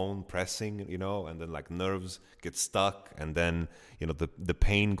against bone pressing, you know, and then like nerves get stuck, and then, you know, the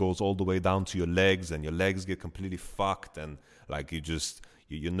pain goes all the way down to your legs, and your legs get completely fucked, and like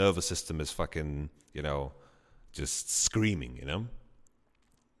your nervous system is fucking, you know, just screaming, you know.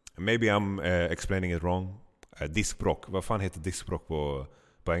 And maybe I'm explaining it wrong. Diskbråck, vad fan heter diskbråck på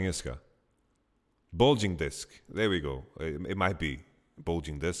engelska? Bulging disc, there we go. It might be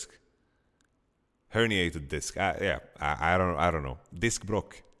bulging disc. herniated disc. I don't know. Disc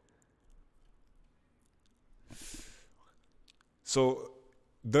broke. So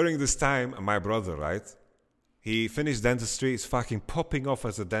during this time, my brother, right? He finished dentistry. He's fucking popping off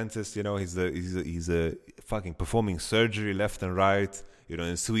as a dentist. You know, he's a fucking performing surgery left and right. You know,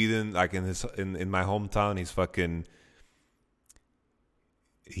 in Sweden, like in my hometown, he's fucking.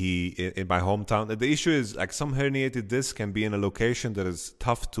 In my hometown, the issue is like some herniated disc can be in a location that is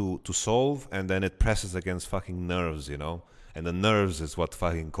tough to solve, and then it presses against fucking nerves, you know, and the nerves is what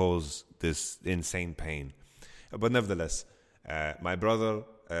fucking cause this insane pain. But nevertheless, my brother,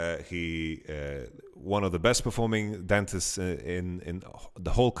 he one of the best performing dentists in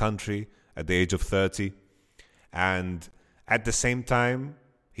the whole country at the age of 30, and at the same time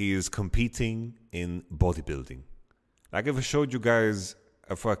he is competing in bodybuilding. Like if I showed you guys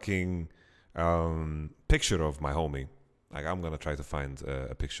a fucking picture of my homie. Like I'm gonna try to find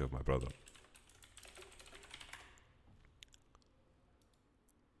a picture of my brother.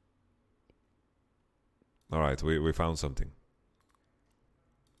 All right, we found something.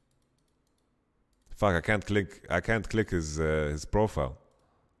 Fuck, I can't click his profile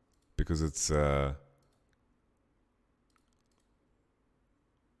because it's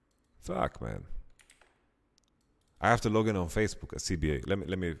fuck, man. I have to log in on Facebook at CBA.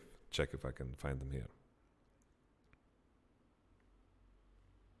 Let me check if I can find them here.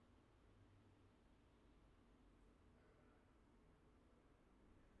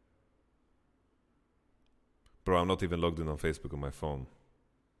 Bro, I'm not even logged in on Facebook on my phone.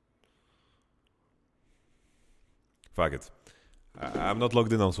 Fuck it. I'm not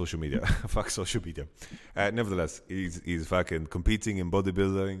logged in on social media. Fuck social media. Nevertheless, he's fucking competing in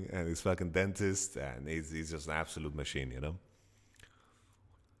bodybuilding, and he's fucking dentist, and he's just an absolute machine, you know.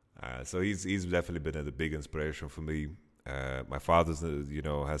 So he's definitely been a big inspiration for me. My father's, you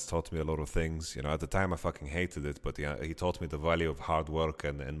know, has taught me a lot of things. You know, at the time I fucking hated it, but he taught me the value of hard work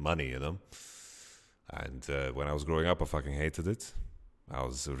and money, you know. And when I was growing up, I fucking hated it. I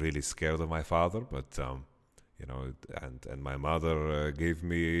was really scared of my father, but you know, and my mother gave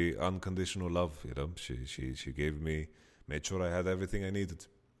me unconditional love. You know, she gave me, made sure I had everything I needed.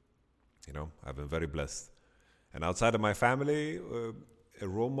 You know, I've been very blessed. And outside of my family,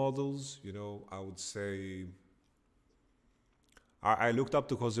 role models, you know, I would say I looked up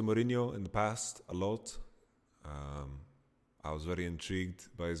to Jose Mourinho in the past a lot. I was very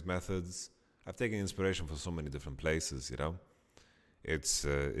intrigued by his methods. I've taken inspiration from so many different places, you know.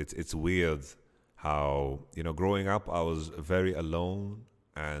 It's weird how, you know, growing up I was very alone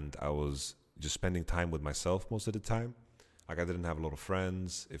and I was just spending time with myself most of the time. Like I didn't have a lot of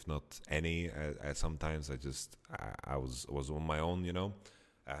friends, if not any. Sometimes I was on my own, you know.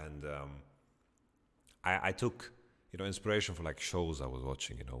 And I took, you know, inspiration for like shows I was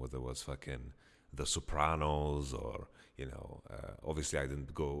watching, you know, whether it was fucking The Sopranos or, you know, obviously I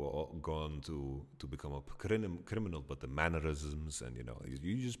didn't go on to become a criminal, but the mannerisms and, you know,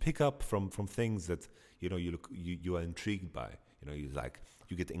 you just pick up from things that, you know, you are intrigued by, you know, you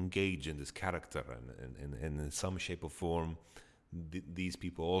get engaged in this character and in some shape or form, these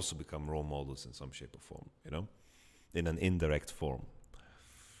people also become role models in some shape or form, you know, in an indirect form.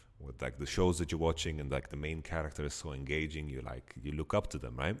 With like the shows that you're watching and like the main character is so engaging, you look up to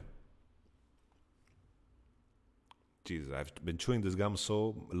them, right? Jesus, I've been chewing this gum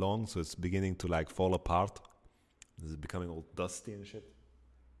so long, so it's beginning to like fall apart. This is becoming all dusty and shit.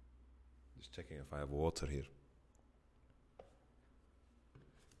 Just checking if I have water here.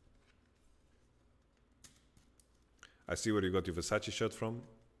 I see where you got your Versace shirt from.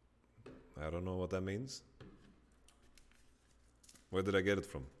 I don't know what that means. Where did I get it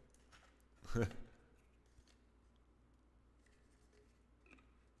from?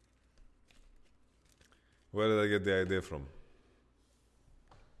 Where did I get the idea from?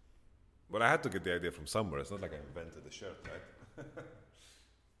 Well, I had to get the idea from somewhere. It's not like I invented the shirt, right?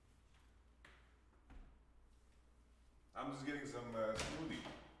 I'm just getting some smoothie.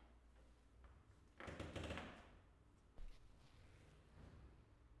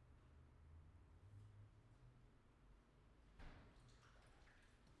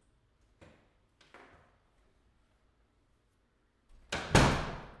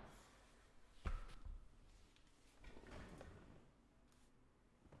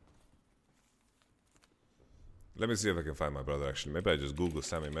 Let me see if I can find my brother, actually. Maybe I just Google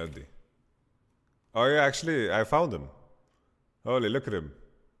Sami Mehdi. Oh, yeah, actually, I found him. Holy, look at him.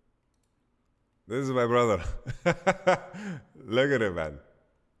 This is my brother. Look at him, man.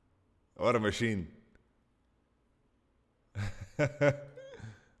 What a machine. There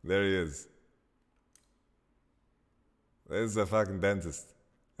he is. This is a fucking dentist.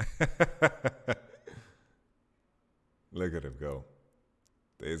 Look at him go.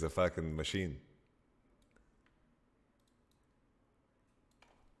 There's a fucking machine.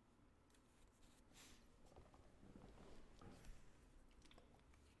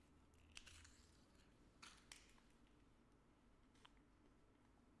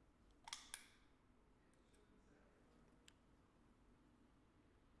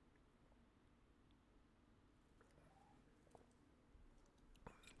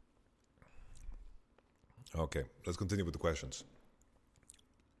 Okay, let's continue with the questions.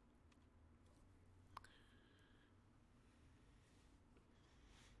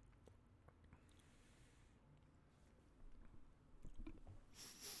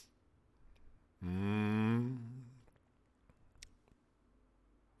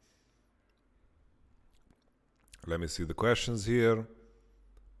 Let me see the questions here.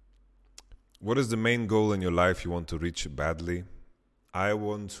 What is the main goal in your life you want to reach badly? I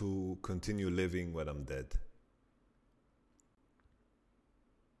want to continue living when I'm dead.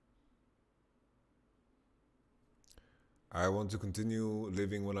 I want to continue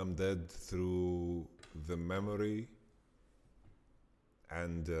living when I'm dead through the memory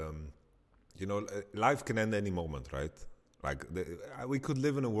and, life can end any moment, right? Like, we could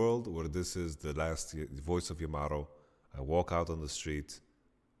live in a world where this is the last Voice of Yamato. I walk out on the street,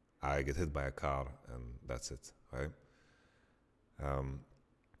 I get hit by a car, and that's it, right?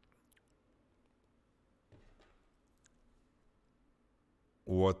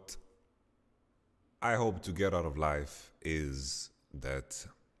 What I hope to get out of life is that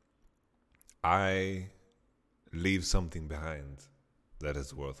I leave something behind that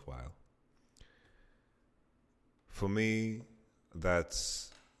is worthwhile. For me,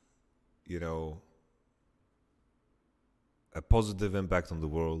 that's, a positive impact on the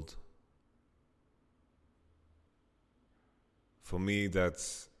world. For me,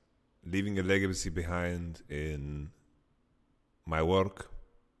 that's leaving a legacy behind in my work.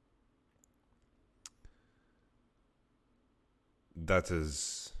 That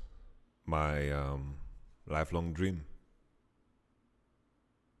is my lifelong dream.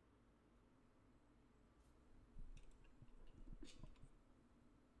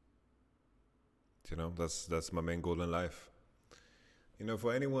 That's my main goal in life.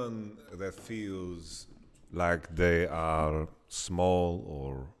 For anyone that feels like they are small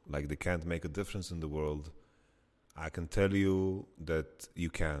or like they can't make a difference in the world, I can tell you that you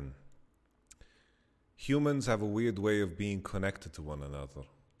can. Humans have a weird way of being connected to one another.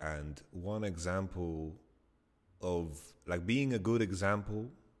 And one example of, like, being a good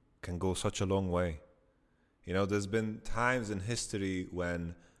example can go such a long way. There's been times in history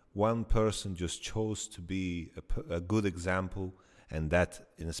when one person just chose to be a good example, and that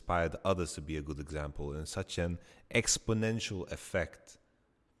inspired others to be a good example in such an exponential effect.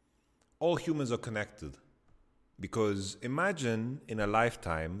 All humans are connected. Because imagine in a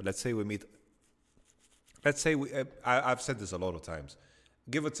lifetime, let's say I've said this a lot of times.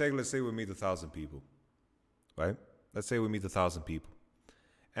 Give or take, let's say we meet 1,000 people, right? Let's say we meet 1,000 people.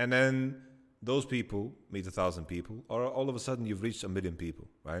 And then those people meet 1,000 people, or all of a sudden you've reached 1,000,000 people,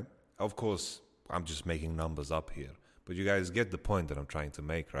 right? Of course, I'm just making numbers up here. But you guys get the point that I'm trying to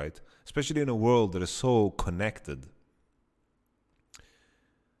make, right? Especially in a world that is so connected.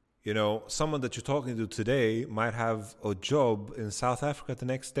 Someone that you're talking to today might have a job in South Africa the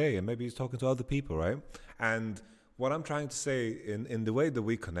next day, and maybe he's talking to other people, right? And what I'm trying to say, in the way that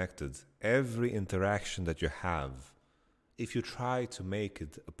we connected, every interaction that you have, if you try to make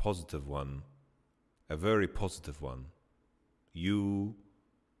it a positive one, a very positive one, you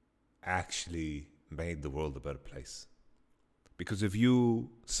actually made the world a better place. Because if you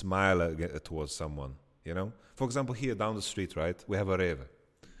smile towards someone, for example, here down the street, right, we have a reve.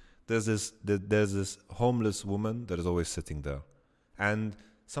 There's this homeless woman that is always sitting there, and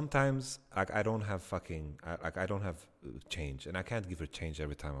sometimes I don't have change, and I can't give her change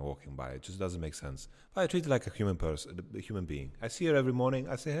every time I'm walking by. It just doesn't make sense. But I treat her like a human being. I see her every morning.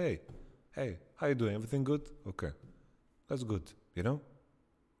 I say, hey, how you doing? Everything good? Okay, that's good.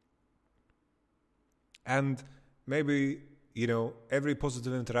 And maybe every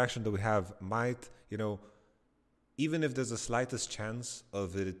positive interaction that we have might even if there's the slightest chance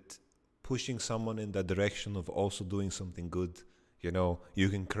of it pushing someone in that direction of also doing something good, you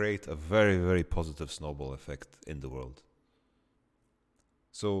can create a very, very positive snowball effect in the world.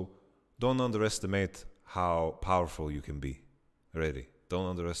 So don't underestimate how powerful you can be. Really, don't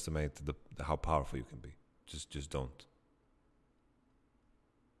underestimate how powerful you can be. Just don't.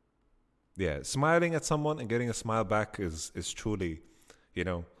 Yeah, smiling at someone and getting a smile back is truly,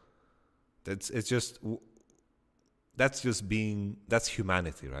 that's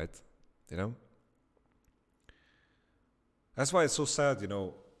humanity, right? That's why it's so sad,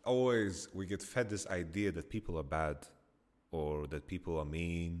 always we get fed this idea that people are bad or that people are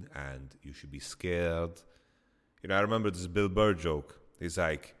mean and you should be scared. I remember this Bill Burr joke. He's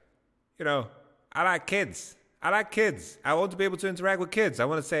like, I like kids. I want to be able to interact with kids. I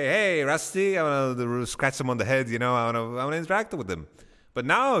want to say, hey, Rusty, I want to scratch them on the head, I want to interact with them. But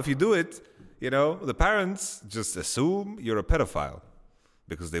now if you do it, the parents just assume you're a pedophile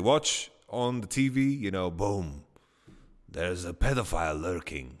because they watch on the TV, boom, there's a pedophile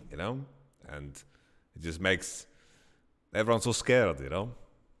lurking, and it just makes everyone so scared,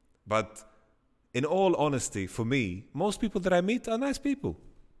 But in all honesty, for me, most people that I meet are nice people.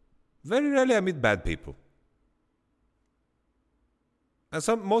 Very rarely I meet bad people.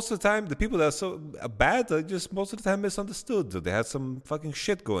 And most of the time, the people that are so bad are just most of the time misunderstood. They had some fucking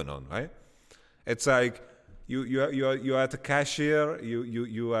shit going on, right? It's like you're at the cashier,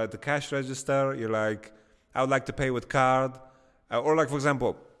 you are at the cash register. You're like, I would like to pay with card, or like for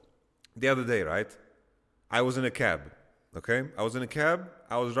example, the other day, right? I was in a cab. Okay, I was in a cab.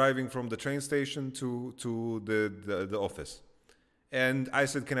 I was driving from the train station to the office, and I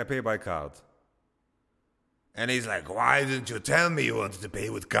said, "Can I pay by card?" And he's like, why didn't you tell me you wanted to pay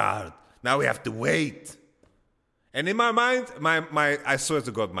with card? Now we have to wait. And in my mind, I swear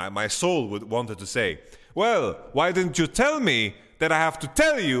to God, my soul wanted to say, well, why didn't you tell me that I have to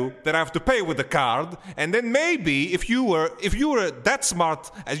tell you that I have to pay with the card? And then maybe if you were that smart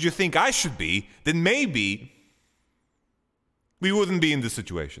as you think I should be, then maybe we wouldn't be in this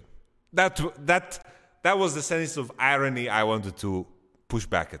situation. That was the sense of irony I wanted to push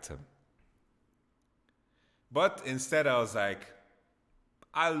back at him. But instead, I was like,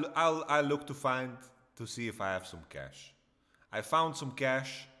 I'll look to see if I have some cash. I found some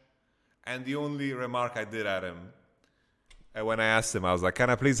cash, and the only remark I did at him, when I asked him, I was like, "Can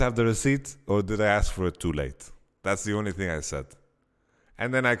I please have the receipt, or did I ask for it too late?" That's the only thing I said.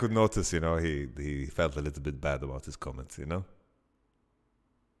 And then I could notice, he felt a little bit bad about his comments,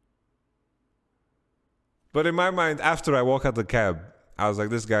 But in my mind, after I walk out the cab, I was like,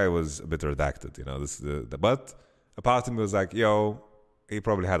 this guy was a bit redacted, but a part of me was like, yo, he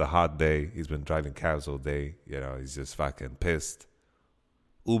probably had a hard day. He's been driving cabs all day. He's just fucking pissed.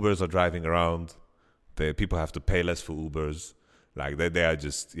 Ubers are driving around. People have to pay less for Ubers. Like, they are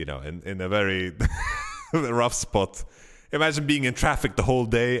just, in a very rough spot. Imagine being in traffic the whole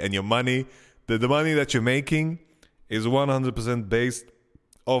day and your money, the money that you're making is 100% based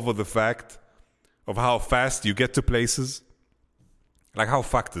off of the fact of how fast you get to places. Like, how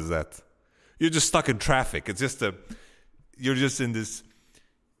fucked is that? You're just stuck in traffic. It's just you're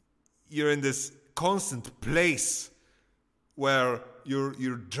in this constant place where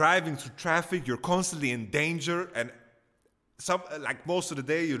you're driving through traffic. You're constantly in danger, and like most of the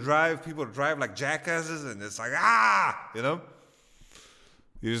day people drive like jackasses, and it's like,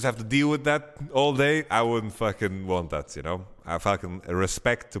 You just have to deal with that all day. I wouldn't fucking want that, I fucking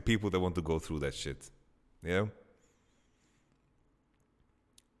respect to people that want to go through that shit,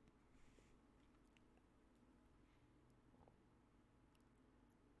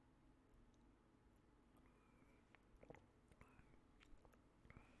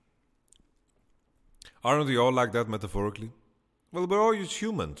 Aren't we all like that metaphorically? Well, we're all just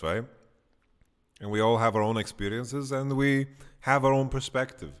humans, right? And we all have our own experiences, and we have our own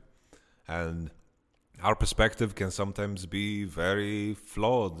perspective. And our perspective can sometimes be very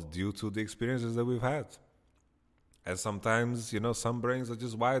flawed due to the experiences that we've had. And sometimes, some brains are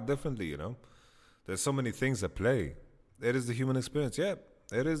just wired differently, There's so many things at play. It is the human experience. Yeah,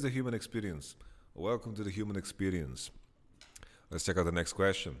 it is the human experience. Welcome to the human experience. Let's check out the next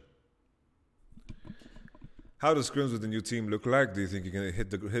question. How does scrims with the new team look like? Do you think you can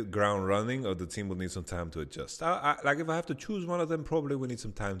hit ground running, or the team will need some time to adjust? Like, if I have to choose one of them, probably we need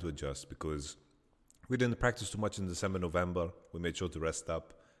some time to adjust, because we didn't practice too much in December, November. We made sure to rest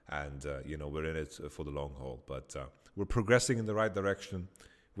up, and we're in it for the long haul. But we're progressing in the right direction.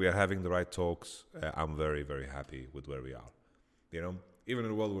 We are having the right talks. I'm very, very happy with where we are. Even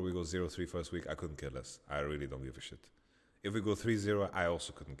in a world where we go 0-3 first week, I couldn't care less. I really don't give a shit. If we go 3-0, I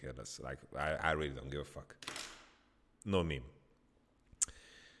also couldn't care less. Like, I really don't give a fuck. No meme.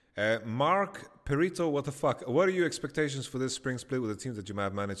 Mark Perito, what the fuck? What are your expectations for this spring split with the teams that you might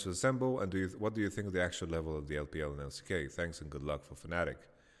have managed to assemble? And what do you think of the actual level of the LPL and LCK? Thanks and good luck for Fnatic.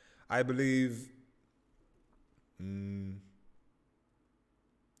 I believe...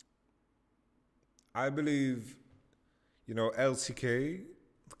 LCK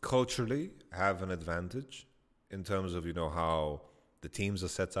culturally have an advantage in terms of, how the teams are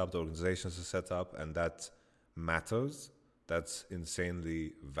set up, the organizations are set up, and that matters. That's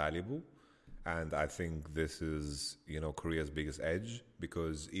insanely valuable. And I think this is, Korea's biggest edge,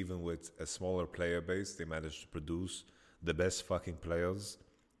 because even with a smaller player base, they managed to produce the best fucking players,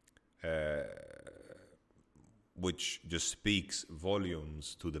 uh, which just speaks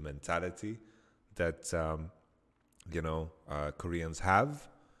volumes to the mentality that, Koreans have,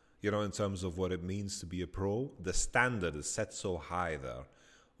 in terms of what it means to be a pro. The standard is set so high there.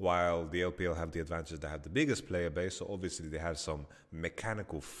 While the LPL have the advantage, they have the biggest player base, so obviously they have some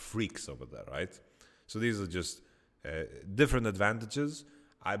mechanical freaks over there, right? So these are just different advantages.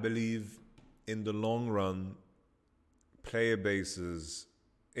 I believe in the long run, player bases,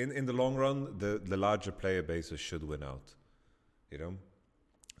 in the long run, the larger player bases should win out,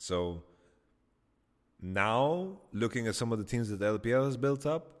 So now, looking at some of the teams that the LPL has built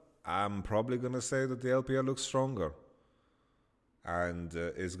up, I'm probably going to say that the LPL looks stronger. And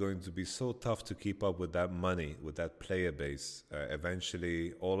it's going to be so tough to keep up with that money, with that player base.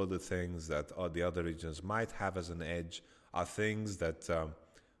 Eventually, all of the things that the other regions might have as an edge are things that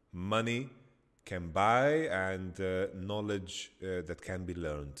money can buy and knowledge that can be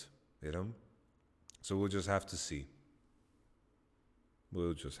learned, So we'll just have to see.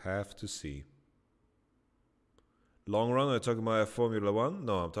 We'll just have to see. Long run, are you talking about Formula 1?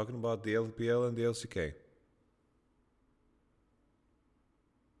 No, I'm talking about the LPL and the LCK.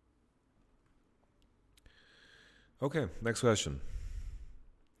 Okay, next question.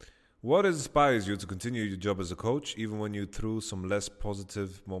 What inspires you to continue your job as a coach, even when you through some less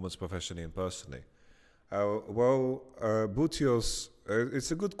positive moments professionally and personally? Butios,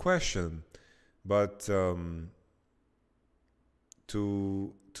 it's a good question, but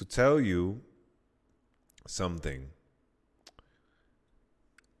to tell you something,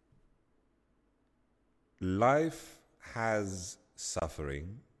 life has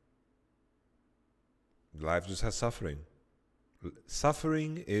suffering. Life just has suffering.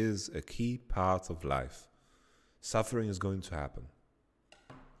 Suffering is a key part of life. Suffering is going to happen.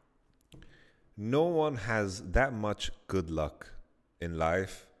 No one has that much good luck in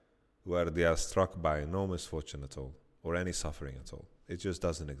life where they are struck by no misfortune at all or any suffering at all. It just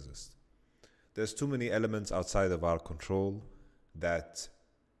doesn't exist. There's too many elements outside of our control that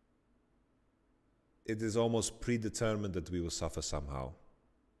it is almost predetermined that we will suffer somehow.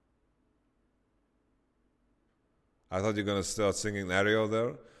 I thought you were going to start singing Ariel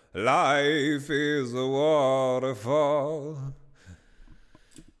there. Life is a waterfall.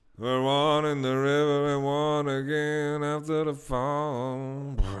 We're one in the river and one again after the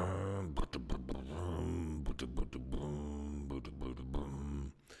fall.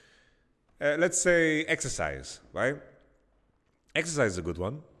 Let's say exercise, right? Exercise is a good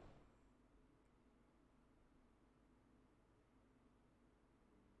one.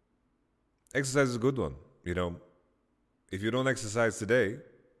 Exercise is a good one, If you don't exercise today,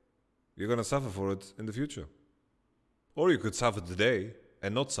 you're going to suffer for it in the future. Or you could suffer today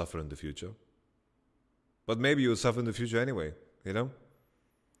and not suffer in the future. But maybe you'll suffer in the future anyway,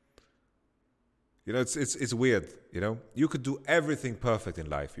 It's weird, You could do everything perfect in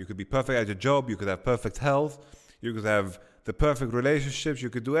life. You could be perfect at your job. You could have perfect health. You could have the perfect relationships. You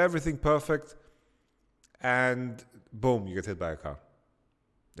could do everything perfect. And boom, you get hit by a car.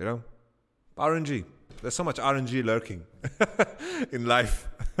 RNG. There's so much RNG lurking in life,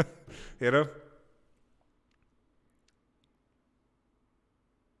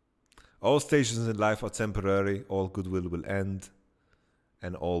 All stations in life are temporary, all goodwill will end,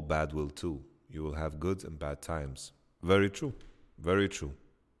 and all bad will too. You will have good and bad times. Very true. Very true.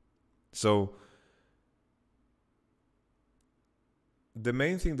 So, the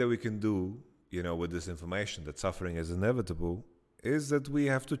main thing that we can do, with this information that suffering is inevitable, is that we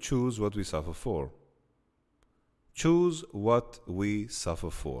have to choose what we suffer for. Choose what we suffer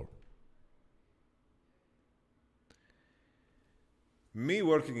for. Me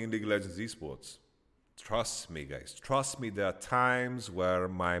working in League of Legends esports, trust me, guys. Trust me, there are times where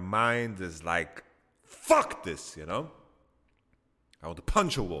my mind is like, fuck this, I want to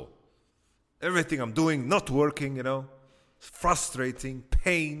punch a wall. Everything I'm doing not working, It's frustrating,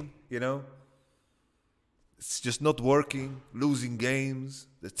 pain, It's just not working, losing games,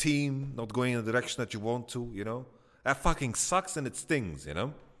 the team not going in the direction that you want to, That fucking sucks and it stings,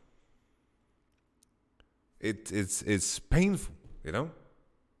 It's painful,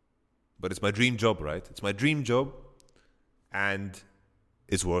 But it's my dream job, right? It's my dream job and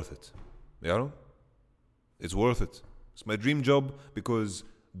it's worth it, It's worth it. It's my dream job because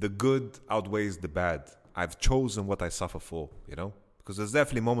the good outweighs the bad. I've chosen what I suffer for, Because there's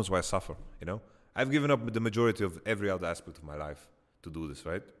definitely moments where I suffer, I've given up the majority of every other aspect of my life to do this,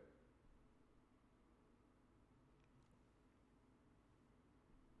 right?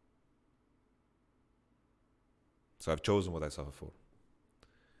 So I've chosen what I suffer for.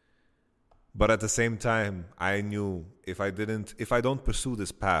 But at the same time, I knew if I don't pursue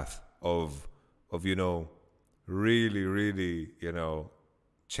this path of really, really,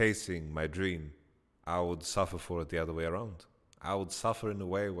 chasing my dream, I would suffer for it the other way around. I would suffer in a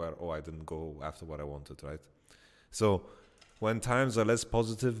way where, I didn't go after what I wanted, right? So when times are less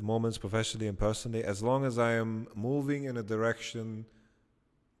positive, moments professionally and personally, as long as I am moving in a direction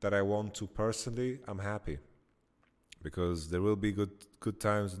that I want to personally, I'm happy. Because there will be good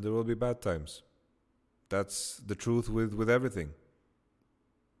times and there will be bad times. That's the truth with everything.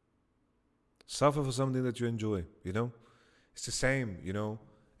 Suffer for something that you enjoy, It's the same,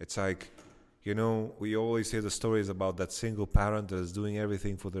 It's like, we always hear the stories about that single parent that is doing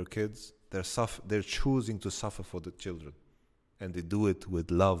everything for their kids. They're choosing to suffer for the children. And they do it with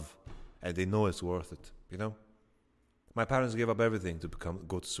love. And they know it's worth it, My parents gave up everything to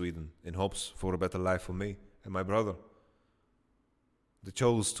go to Sweden in hopes for a better life for me and my brother. They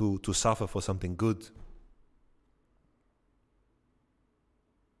chose to suffer for something good.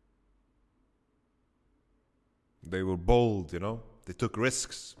 They were bold, They took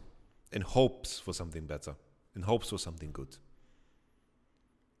risks in hopes for something better, in hopes for something good.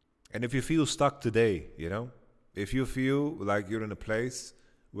 And if you feel stuck today, if you feel like you're in a place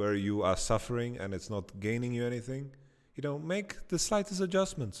where you are suffering and it's not gaining you anything, make the slightest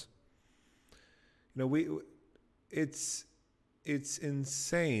adjustments. It's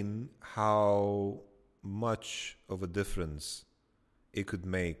insane how much of a difference it could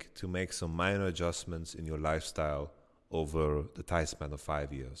make to make some minor adjustments in your lifestyle over the time span of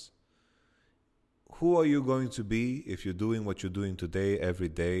 5 years. Who are you going to be if you're doing what you're doing today, every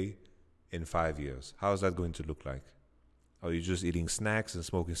day, in 5 years? How is that going to look like? Are you just eating snacks and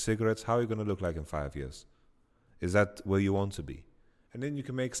smoking cigarettes? How are you going to look like in 5 years? Is that where you want to be? And then you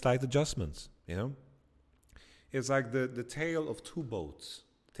can make slight adjustments, It's like the tale of two boats.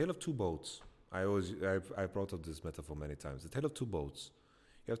 Tale of two boats. I've brought up this metaphor many times. The tale of two boats.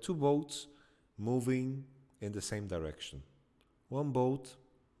 You have two boats moving in the same direction. One boat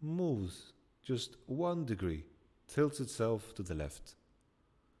moves just 1 degree, tilts itself to the left.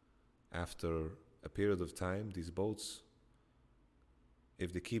 After a period of time, these boats,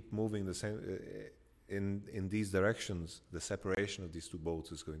 if they keep moving the same in these directions, the separation of these two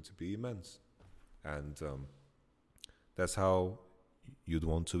boats is going to be immense. And that's how you'd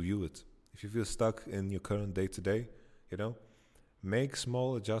want to view it. If you feel stuck in your current day-to-day, make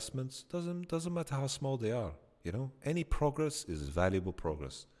small adjustments. Doesn't matter how small they are, Any progress is valuable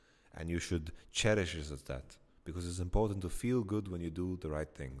progress. And you should cherish it as that. Because it's important to feel good when you do the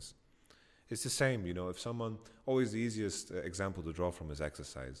right things. It's the same, if someone, always the easiest example to draw from is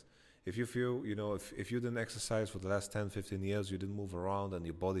exercise. If you feel, if you didn't exercise for the last 10, 15 years, you didn't move around and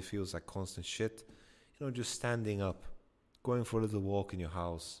your body feels like constant shit, just standing up, going for a little walk in your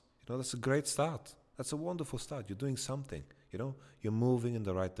house, that's a great start. That's a wonderful start. You're doing something, you're moving in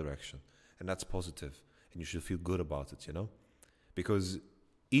the right direction. And that's positive. And you should feel good about it, Because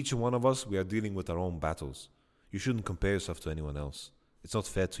each one of us, we are dealing with our own battles. You shouldn't compare yourself to anyone else. It's not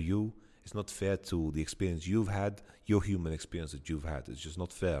fair to you. It's not fair to the experience you've had, your human experience that you've had. It's just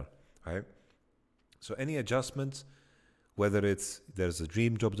not fair, right? So any adjustments, whether there's a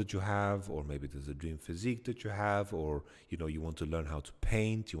dream job that you have, or maybe there's a dream physique that you have, or, you want to learn how to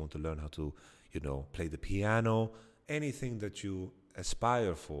paint, you want to learn how to, play the piano, anything that you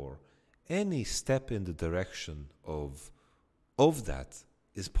aspire for, any step in the direction of that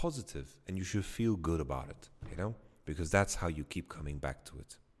is positive, and you should feel good about it, because that's how you keep coming back to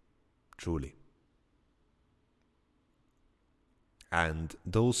it. Truly. And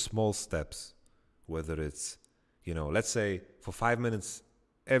those small steps, whether it's, let's say for 5 minutes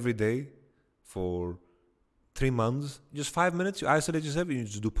every day for 3 months, just 5 minutes, you isolate yourself and you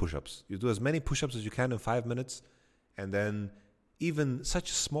just do push-ups. You do as many push-ups as you can in 5 minutes, and then even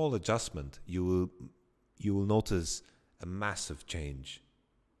such a small adjustment, you will notice a massive change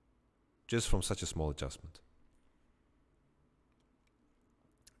just from such a small adjustment.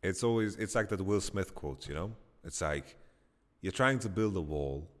 It's like that Will Smith quote, It's like you're trying to build a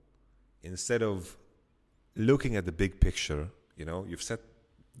wall. Instead of looking at the big picture, you've set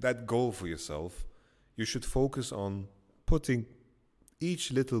that goal for yourself. You should focus on putting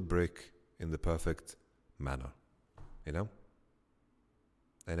each little brick in the perfect manner,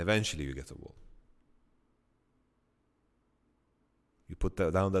 And eventually you get a wall. You put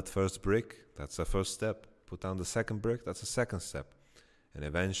down that first brick, that's the first step. Put down the second brick, that's the second step. And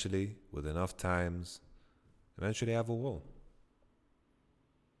eventually, with enough times, eventually have a wall.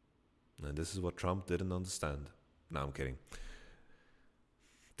 And this is what Trump didn't understand. No, I'm kidding.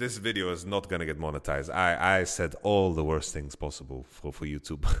 This video is not gonna get monetized. I said all the worst things possible for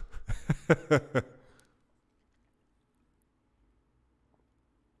YouTube.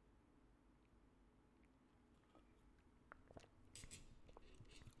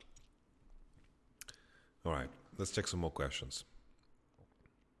 All right, let's check some more questions.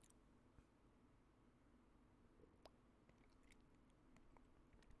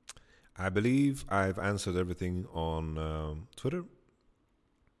 I believe I've answered everything on Twitter.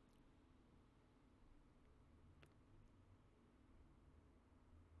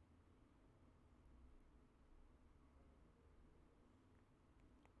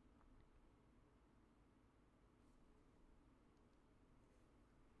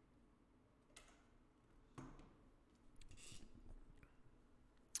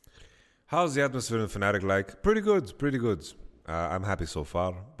 How's the atmosphere in Fnatic like? Pretty good, pretty good. I'm happy so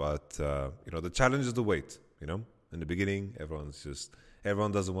far, but the challenge is the wait. In the beginning, everyone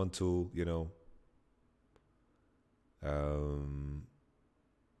doesn't want to,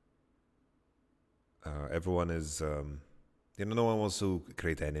 everyone is, no one wants to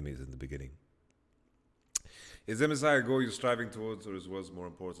create enemies in the beginning. Is MSI a goal you're striving towards, or is what's more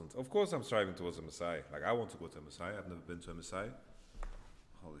important? Of course, I'm striving towards MSI. Like, I want to go to MSI. I've never been to MSI.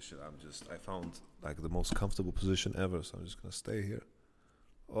 Holy shit, I found like the most comfortable position ever, so I'm just gonna stay here.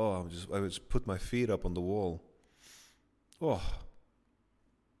 Oh, I just put my feet up on the wall. Oh.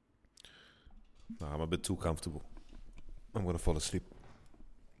 No, I'm a bit too comfortable. I'm gonna fall asleep.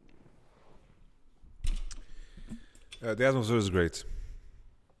 The atmosphere is great.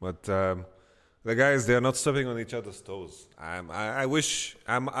 But the guys, they are not stepping on each other's toes.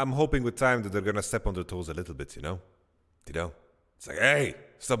 I'm hoping with time that they're gonna step on their toes a little bit, It's like, hey,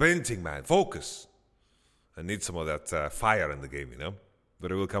 stop hinting, man. Focus. I need some of that fire in the game,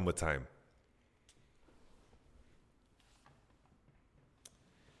 But it will come with time.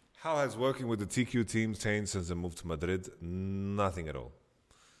 How has working with the TQ team changed since I moved to Madrid? Nothing at all.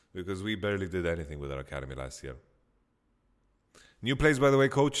 Because we barely did anything with our academy last year. New place, by the way,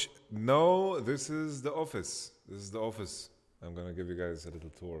 coach? No, this is the office. This is the office. I'm going to give you guys a little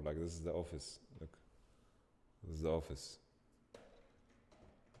tour. Like, this is the office. Look. This is the office.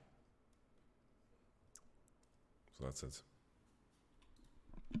 So that's it.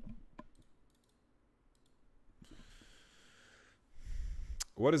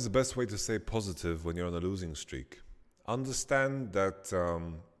 What is the best way to stay positive when you're on a losing streak? Understand that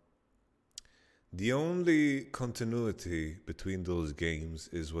the only continuity between those games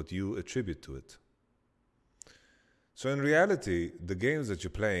is what you attribute to it. So in reality, the games that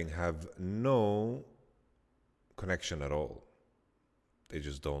you're playing have no connection at all. They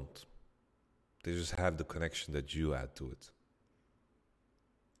just don't. They just have the connection that you add to it.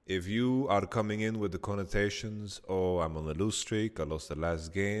 If you are coming in with the connotations, oh, I'm on a lose streak, I lost the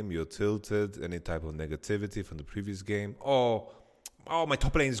last game, you're tilted, any type of negativity from the previous game, oh, my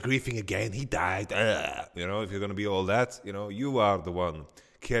top lane is griefing again, he died, if you're going to be all that, you are the one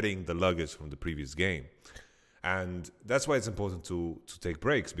carrying the luggage from the previous game. And that's why it's important to take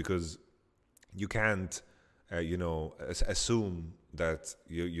breaks, because you can't, assume that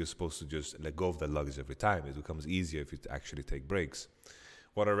you're supposed to just let go of that luggage every time. It becomes easier if you actually take breaks.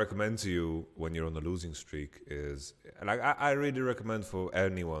 What I recommend to you when you're on a losing streak is, like, I really recommend for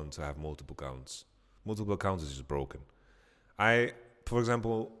anyone to have multiple accounts. Multiple accounts is just broken. For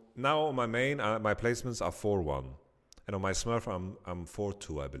example, now on my main, my placements are 4-1. And on my Smurf, I'm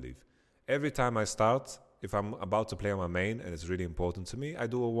 4-2, I believe. Every time I start, if I'm about to play on my main and it's really important to me, I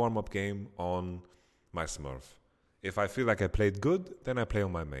do a warm-up game on my Smurf. If I feel like I played good, then I play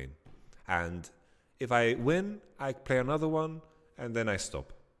on my main. And if I win, I play another one, and then I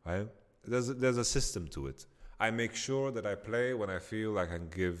stop. Right? There's a system to it. I make sure that I play when I feel like I can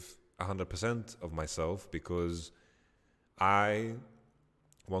give 100% of myself, because I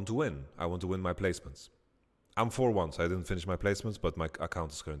want to win. I want to win my placements. I'm 4-1, so I didn't finish my placements, but my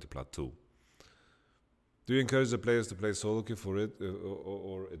account is currently plat 2. Do you encourage the players to play solo queue for it,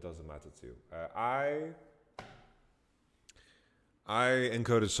 or it doesn't matter to you? I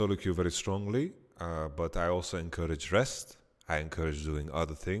encourage solo queue very strongly, but I also encourage rest. I encourage doing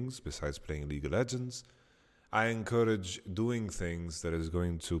other things besides playing League of Legends. I encourage doing things that is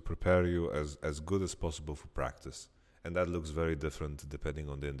going to prepare you as good as possible for practice. And that looks very different depending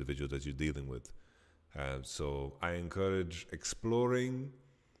on the individual that you're dealing with. So I encourage exploring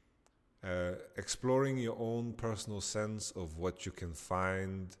your own personal sense of what you can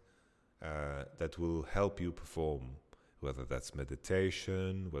find that will help you perform. Whether that's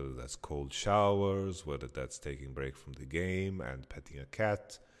meditation, whether that's cold showers, whether that's taking a break from the game and petting a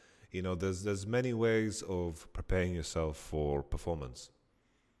cat. There's many ways of preparing yourself for performance.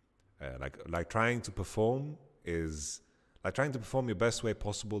 Like trying to perform is like trying to perform your best way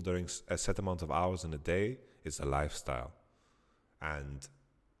possible during a set amount of hours in a day is a lifestyle, and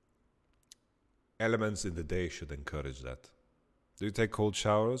elements in the day should encourage that. Do you take cold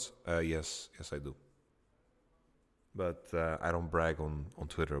showers? Yes, I do. But I don't brag on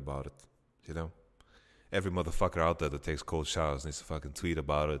Twitter about it. You know, every motherfucker out there that takes cold showers needs to fucking tweet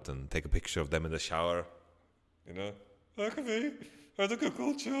about it and take a picture of them in the shower. You know, look at me, I took a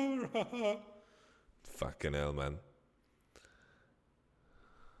cold shower. Fucking hell, man.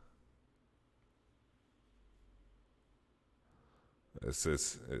 It's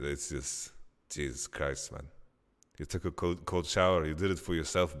just Jesus Christ, man. You took a cold shower. You did it for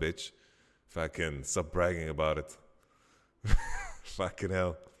yourself, bitch. Fucking stop bragging about it. Fucking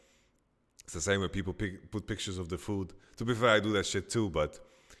hell. It's the same when people put pictures of the food. To be fair, I do that shit too, but,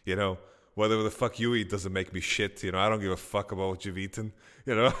 you know, whatever the fuck you eat doesn't make me shit. You know, I don't give a fuck about what you've eaten.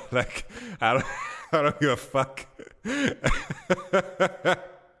 You know, like, I don't give a fuck.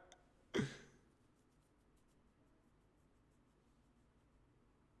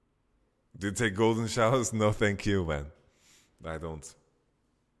 Do you take golden showers? No, thank you, man. I don't.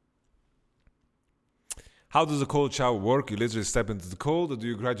 How does a cold shower work? You literally step into the cold, or do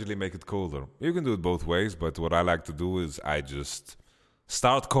you gradually make it colder? You can do it both ways, but what I like to do is I just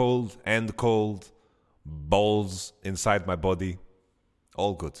start cold, end cold, balls inside my body.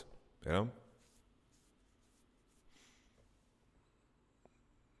 All good, you know?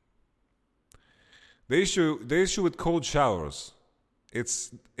 The issue with cold showers,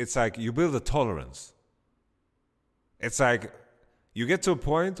 it's like you build a tolerance. It's like you get to a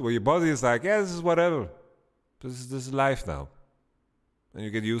point where your body is like, yeah, this is whatever. This is life now. And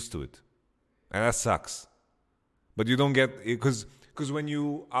you get used to it. And that sucks. But you don't get... Because when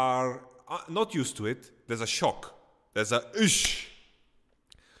you are not used to it, there's a shock. There's a... Ish.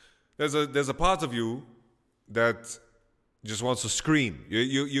 There's a part of you that just wants to scream.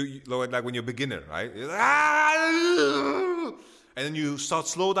 You like when you're a beginner, right? And then you start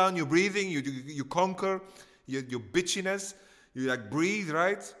slow down your breathing. You conquer your bitchiness. You like breathe,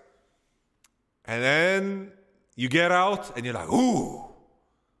 right? And then you get out and you're like, ooh.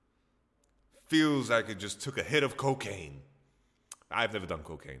 Feels like you just took a hit of cocaine. I've never done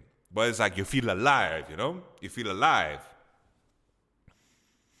cocaine. But it's like you feel alive, you know? You feel alive.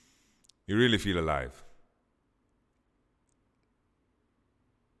 You really feel alive.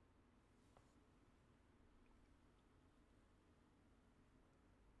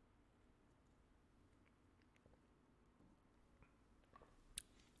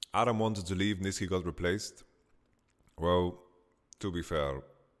 Adam wanted to leave, Niski got replaced. Well, to be fair,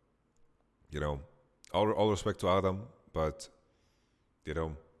 you know, all respect to Adam, but, you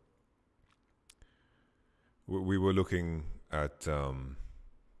know, we were looking at that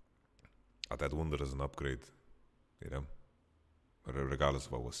Wonder as an upgrade, you know, regardless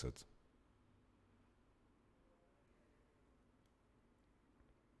of what was said.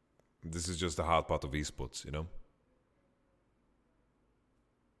 This is just the hard part of esports, you know.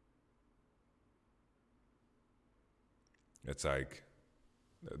 It's like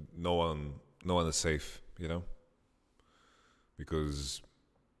no one is safe, you know, because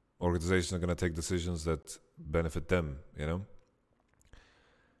organizations are going to take decisions that benefit them, you know,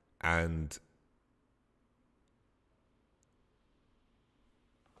 and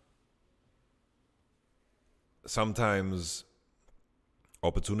sometimes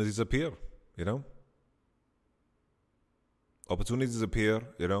opportunities appear, you know. Opportunities appear,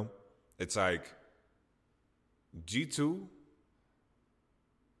 you know. It's like G2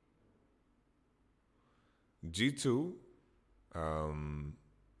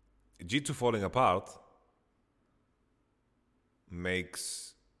 falling apart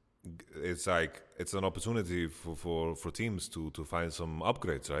makes it's like it's an opportunity for teams to find some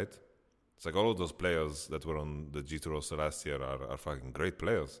upgrades, right? It's like all of those players that were on the G2 roster last year are fucking great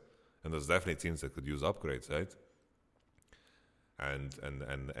players, and there's definitely teams that could use upgrades, right? And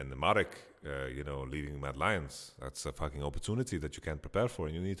the Marek, you know, leading Mad Lions, that's a fucking opportunity that you can't prepare for,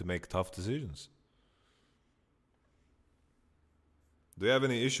 and you need to make tough decisions. Do you have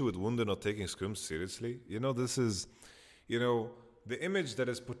any issue with Wunder not taking scrims seriously? You know, this is, you know, the image that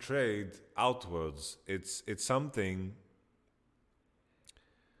is portrayed outwards, it's something,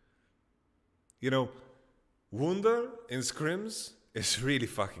 you know, Wunder in scrims is really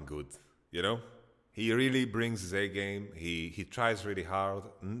fucking good, you know? He really brings his A game. He tries really hard.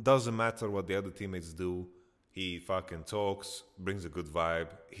 Doesn't matter what the other teammates do. He fucking talks, brings a good vibe.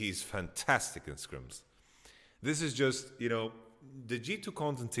 He's fantastic in scrims. This is just, you know, the G2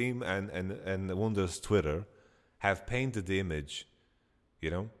 content team and Wunder's Twitter have painted the image,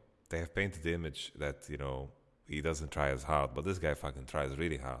 you know, they have painted the image that, he doesn't try as hard, but this guy fucking tries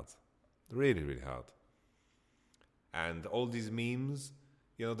really hard. Really, really hard. And all these memes,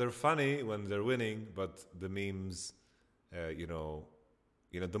 they're funny when they're winning, but the memes,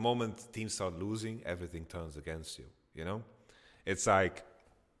 the moment teams start losing, everything turns against you, It's like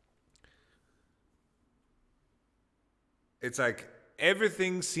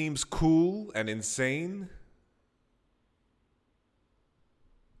everything seems cool and insane.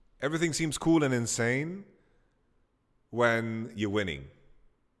 Everything seems cool and insane when you're winning.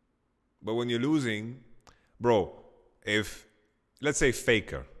 But when you're losing, bro, let's say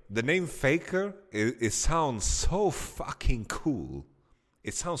Faker. The name Faker, it sounds so fucking cool.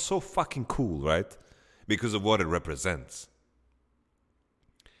 It sounds so fucking cool, right? Because of what it represents.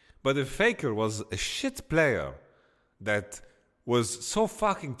 But if Faker was a shit player that was so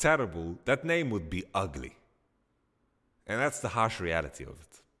fucking terrible, that name would be ugly. And that's the harsh reality of it.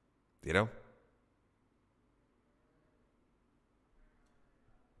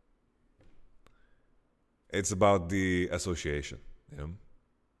 It's about the association,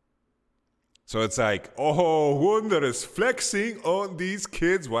 So it's like, oh, Wunder is flexing on these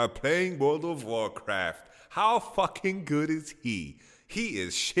kids while playing World of Warcraft. How fucking good is he? He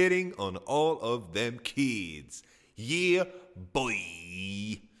is shitting on all of them kids. Yeah, boy.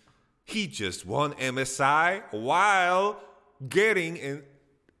 He just won MSI while getting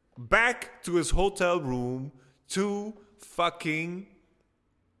back to his hotel room to fucking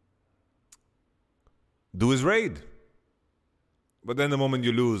do his raid. But then the moment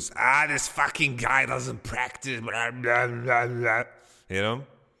you lose, this fucking guy doesn't practice, blah, blah, blah, blah.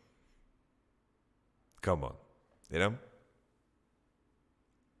 Come on,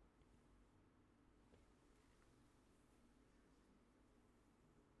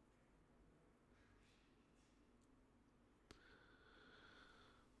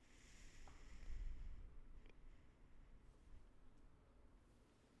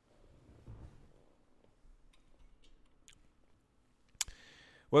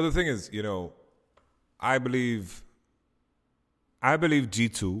 Well, the thing is, I believe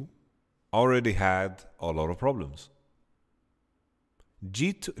G2 already had a lot of problems.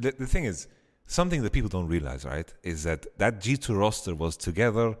 G2, the thing is, something that people don't realize, right, is that G2 roster was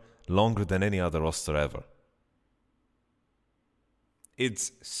together longer than any other roster ever.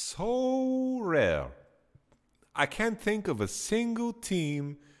 It's so rare. I can't think of a single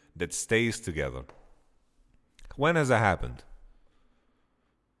team that stays together. When has that happened?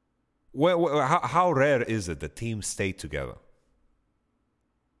 How rare is it that teams stay together?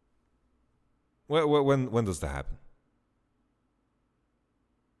 When does that happen?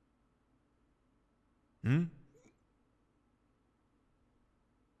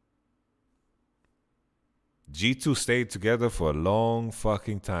 G2 stayed together for a long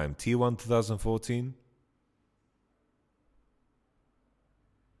fucking time. T1 2014.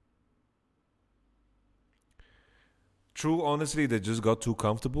 True, honestly, they just got too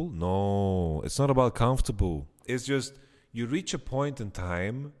comfortable. No, it's not about comfortable. It's just you reach a point in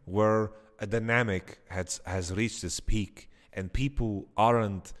time where a dynamic has reached its peak and people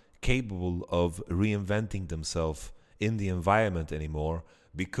aren't capable of reinventing themselves in the environment anymore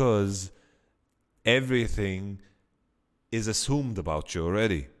because everything is assumed about you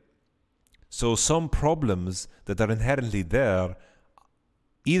already. So some problems that are inherently there,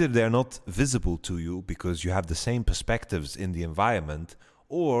 either they're not visible to you because you have the same perspectives in the environment,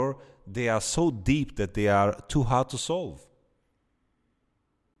 or they are so deep that they are too hard to solve.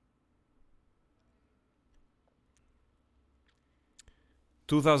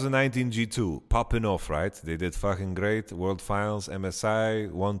 (2019) G2 popping off, right? They did fucking great. World Finals,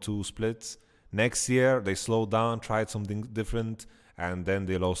 MSI, 1-2 splits. Next year they slowed down, tried something different, and then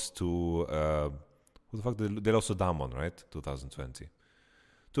they lost to who the fuck? They lost to Damon, right? 2020.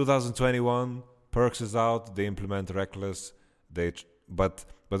 2021, Perks is out. They implement Reckless. But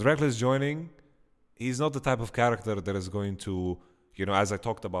Reckless joining, he's not the type of character that is going to, as I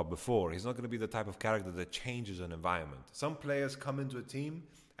talked about before, he's not going to be the type of character that changes an environment. Some players come into a team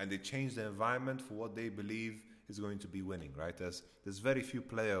and they change the environment for what they believe is going to be winning, right? There's very few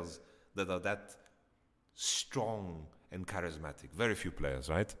players that are that strong and charismatic. Very few players,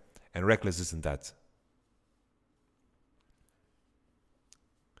 right? And Reckless isn't that.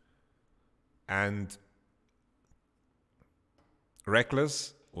 And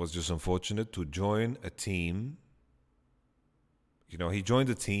Reckless was just unfortunate to join a team. He joined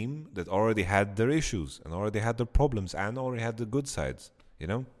a team that already had their issues and already had their problems and already had the good sides,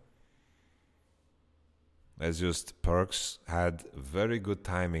 It's just Perks had very good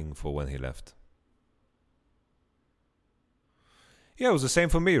timing for when he left. Yeah, it was the same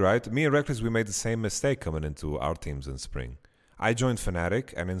for me, right? Me and Reckless, we made the same mistake coming into our teams in spring. I joined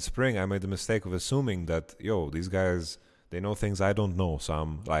Fnatic, and in spring, I made the mistake of assuming that, these guys, they know things I don't know. So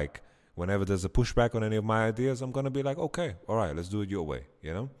I'm like, whenever there's a pushback on any of my ideas, I'm going to be like, okay, all right, let's do it your way,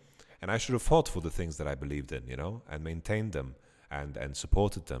 And I should have fought for the things that I believed in, and maintained them and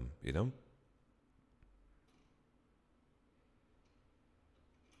supported them.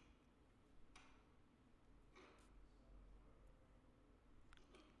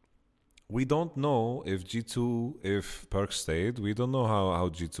 We don't know if G2, if Perk stayed, we don't know how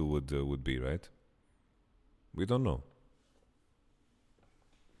G2 would be, right? We don't know.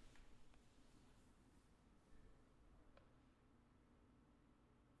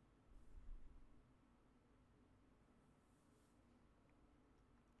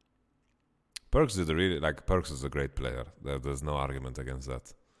 Perks did Perks is a great player. There's no argument against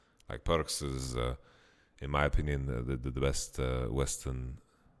that. Like Perks is, in my opinion, the best Western.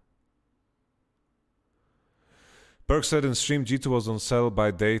 Perks said in stream G2 was on sell by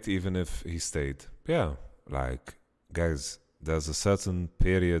date even if he stayed. Yeah, guys, there's a certain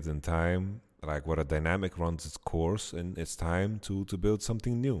period in time, where a dynamic runs its course, and it's time to build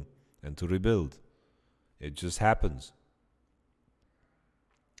something new and to rebuild. It just happens.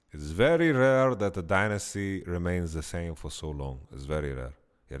 It's very rare that a dynasty remains the same for so long. It's very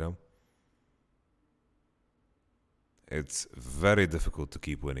rare, It's very difficult to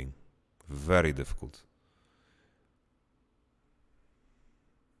keep winning. Very difficult.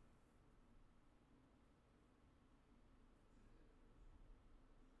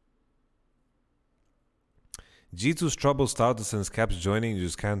 G2's trouble started since Caps joining. You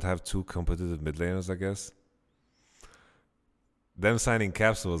just can't have two competitive mid laners, I guess. Them signing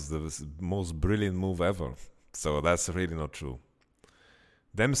Caps was the most brilliant move ever. So that's really not true.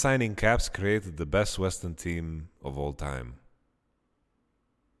 Them signing Caps created the best Western team of all time.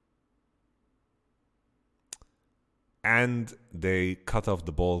 And they cut off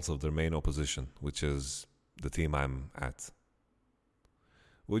the balls of their main opposition, which is the team I'm at.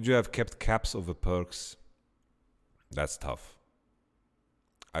 Would you have kept Caps over Perks? That's tough.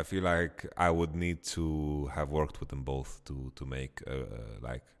 I feel like I would need to have worked with them both to make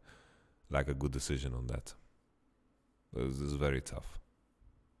a good decision on that. This is very tough.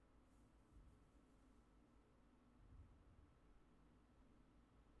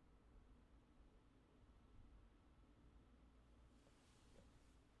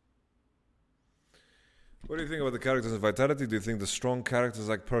 What do you think about the characters in Vitality? Do you think the strong characters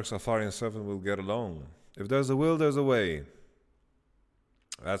like Perk, Safari, and Seven will get along? If there's a will, there's a way.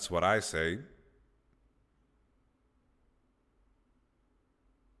 That's what I say.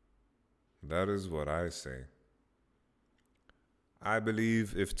 That is what I say. I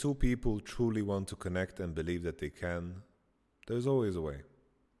believe if two people truly want to connect and believe that they can, there's always a way.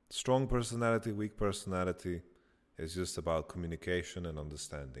 Strong personality, weak personality is just about communication and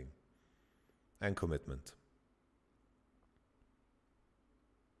understanding and commitment.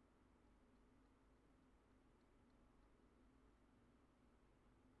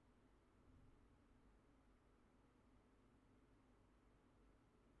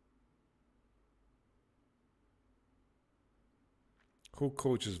 Who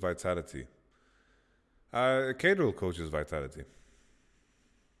coaches Vitality? Cadril coaches Vitality.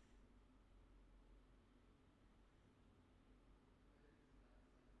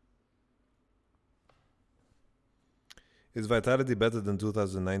 Is Vitality better than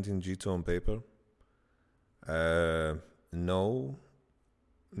 2019 G2 on paper? No.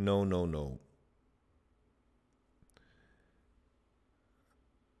 No.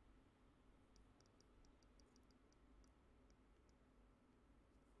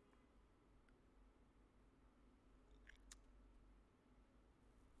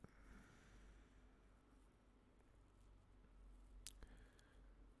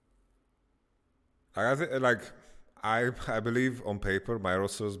 I think, I believe on paper my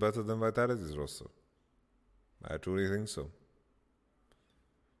roster is better than Vitality's roster. I truly think so.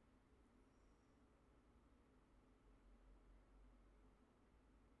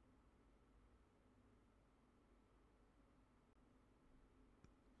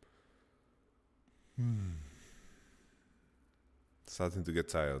 Starting to get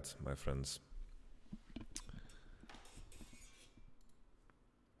tired, my friends.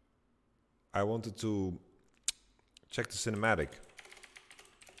 I wanted to check the cinematic.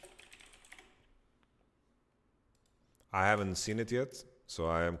 I haven't seen it yet, so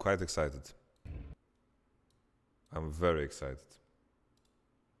I am quite excited. I'm very excited.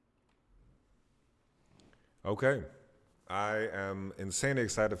 Okay. I am insanely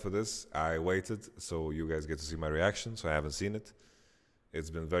excited for this. I waited so you guys get to see my reaction, so I haven't seen it. It's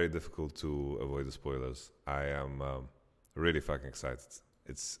been very difficult to avoid the spoilers. I am really fucking excited.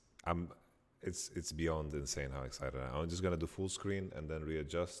 It's beyond insane how excited I am. I'm just gonna do full screen and then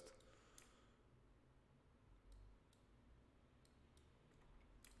readjust.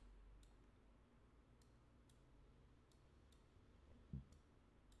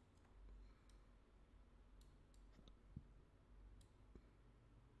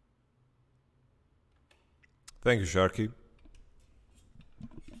 Thank you, Sharky.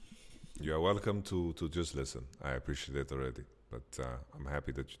 You are welcome to just listen. I appreciate it already, but I'm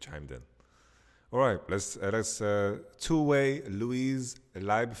happy that you chimed in. All right, let's two-way Louise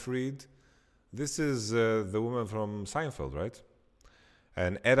Leibfried. This is the woman from Seinfeld, right?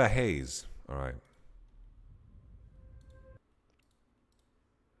 And Etta Hayes. All right.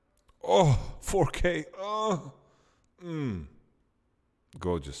 Oh, 4K. Oh,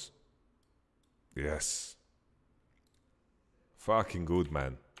 gorgeous. Yes. Fucking good,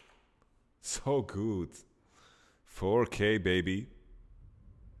 man. So good. 4K, baby.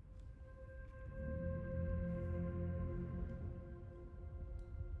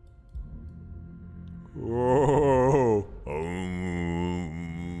 Whoa.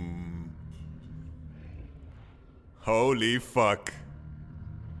 Holy fuck.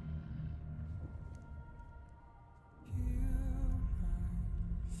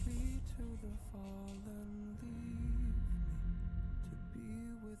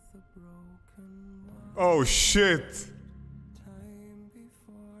 Oh shit!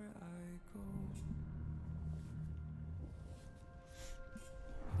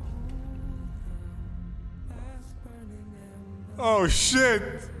 Oh shit!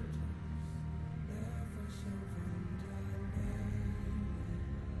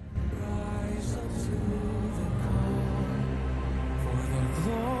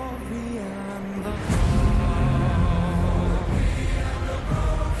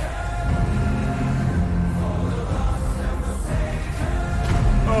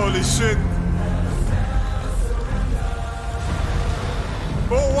 Holy shit!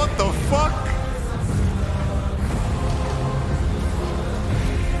 Oh, what the fuck?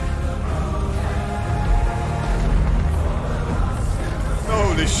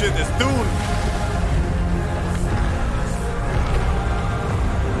 Holy shit, it's Dune!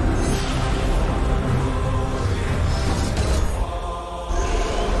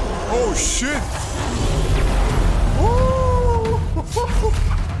 Oh shit! Woo!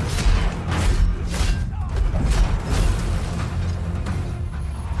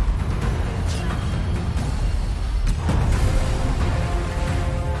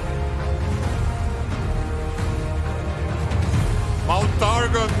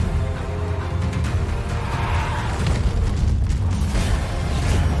 Targon.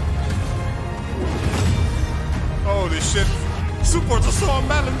 Holy shit. Supports are so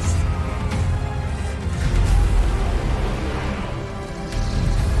unbalanced.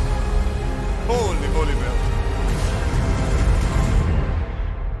 Holy man.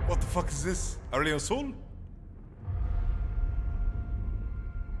 What the fuck is this? Aurelion Sol?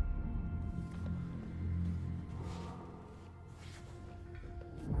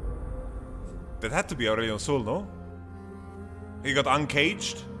 That had to be Aurelion Sol, no? He got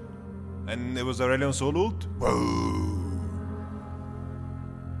uncaged, and it was Aurelion Sol ult? Whoa!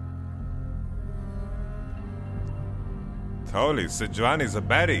 Holy, Sejuani's a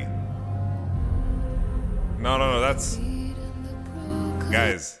baddie. No, that's...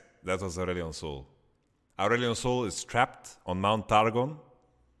 Guys, that was Aurelion Sol. Aurelion Sol is trapped on Mount Targon,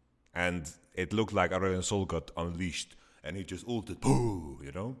 and it looked like Aurelion Sol got unleashed, and he just ulted, boo,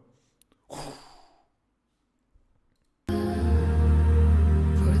 you know?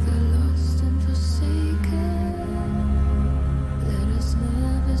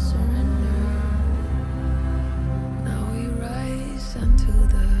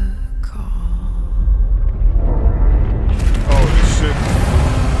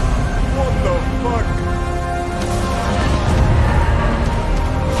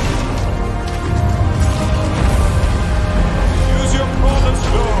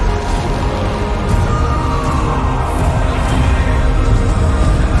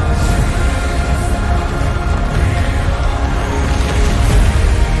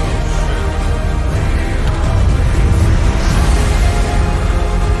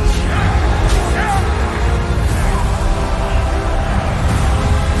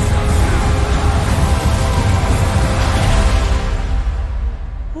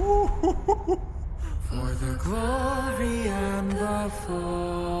 For the glory and the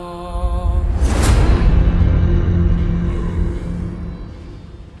fall.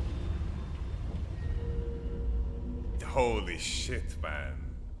 Holy shit, man.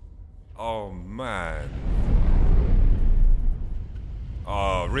 Oh, man.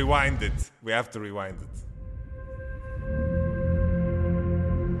 Oh, rewind it. We have to rewind it.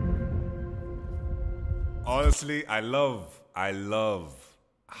 Honestly, I love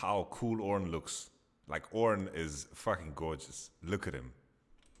how cool Orn looks. Like, Orn is fucking gorgeous. Look at him.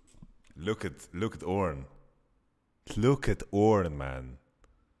 Look at Orn. Look at Orn, man.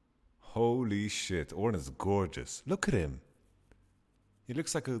 Holy shit. Orn is gorgeous. Look at him. He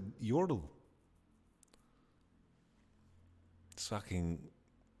looks like a yordle. It's fucking...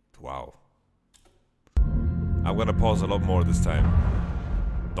 Wow. I'm gonna pause a lot more this time.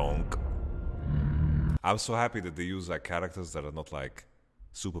 Donk. I'm so happy that they use like characters that are not like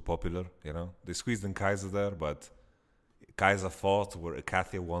super popular, you know? They squeezed in Kaiser there, but Kaiser fought where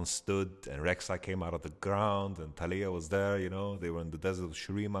Ikathia once stood, and Rek'Sai came out of the ground, and Talia was there, you know? They were in the desert of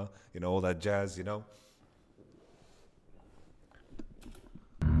Shurima, you know, all that jazz, you know?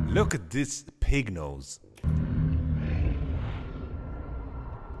 Look at this pig nose.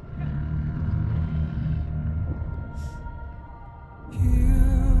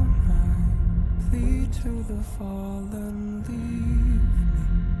 To the fallen, leave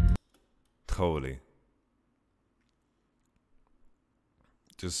me. Totally.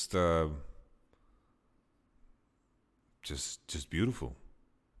 Just beautiful.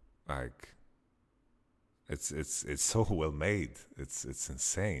 Like, it's so well made. It's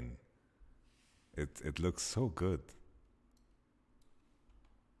insane. It looks so good.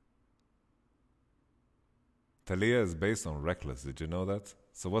 Talia is based on Reckless. Did you know that?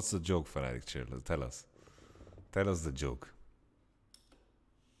 So what's the joke, Fanatic Cheer? Tell us. Tell us the joke.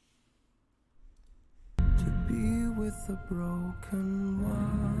 To be with the broken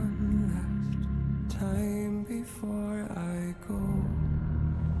one last time before I go.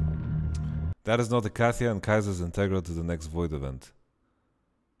 That is not Ikathia, and Kaiser is integral to the next Void event.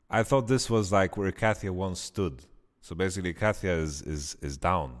 I thought this was like where Ikathia once stood. So basically Ikathia is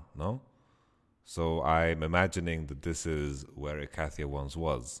down, no? So I'm imagining that this is where Ikathia once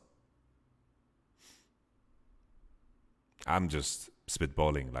was. I'm just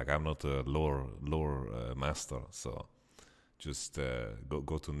spitballing, like I'm not a lore master, so just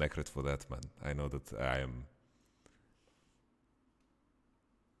go to Necrit for that, man. I know that I am.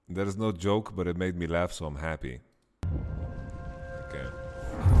 There is no joke, but it made me laugh, so I'm happy. Okay.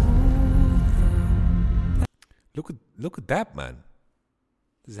 Look at that, man.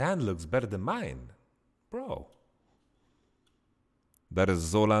 His hand looks better than mine, bro. That is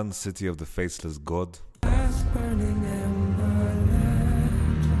Zolan, city of the faceless god.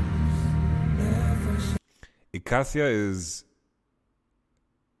 Ikathia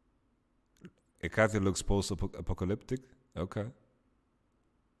looks post-apocalyptic. Okay.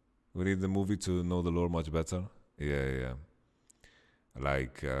 We need the movie to know the lore much better. Yeah.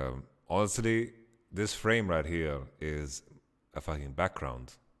 Like, honestly, this frame right here is a fucking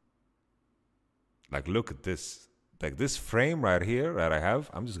background. Like, look at this. Like, this frame right here that I have,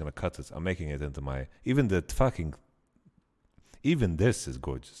 I'm just gonna cut it. I'm making it into my... Even this is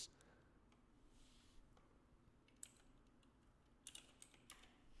gorgeous.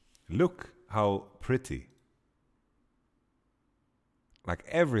 Look how pretty. Like,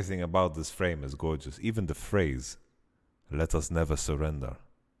 everything about this frame is gorgeous. Even the phrase, "Let us never surrender."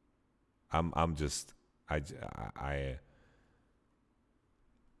 I'm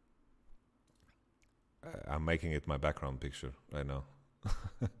making it my background picture right now.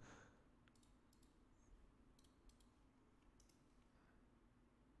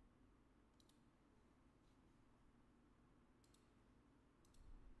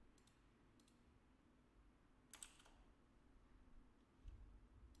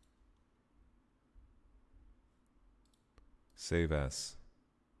 Save as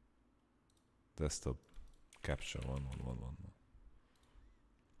desktop capture 1111.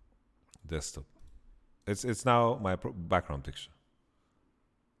 Desktop. It's now my background picture.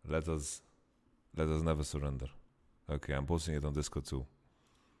 Let us never surrender. Okay, I'm posting it on Discord too.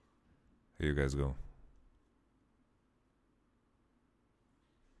 Here you guys go.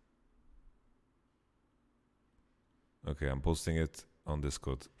 Okay, I'm posting it on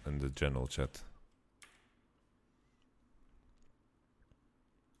Discord in the general chat.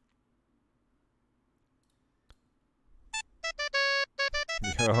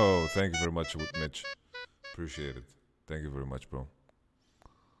 Yo, thank you very much, Mitch. Appreciate it. Thank you very much, bro.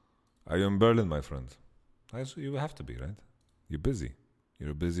 Are you in Berlin, my friend? You have to be, right? You're busy.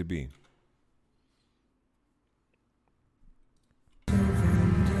 You're a busy bee.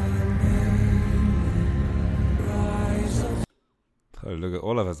 Oh, look at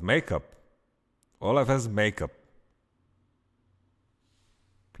Olaf has makeup. Olaf has makeup.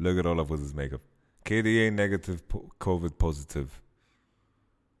 Look at Olaf with his makeup. KDA negative, COVID positive.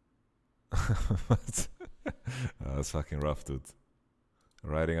 That's fucking rough, dude.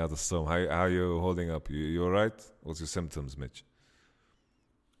 Riding out the storm. How you holding up? You alright? What's your symptoms, Mitch?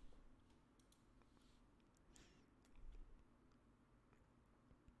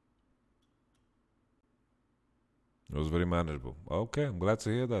 It was very manageable. Okay, I'm glad to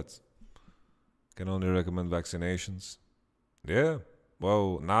hear that. Can only recommend vaccinations. Yeah.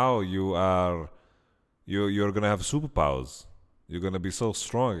 Well, now you're gonna have superpowers. You're gonna be so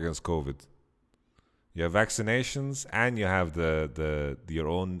strong against COVID. You have vaccinations and you have your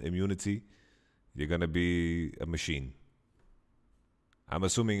own immunity. You're gonna be a machine. I'm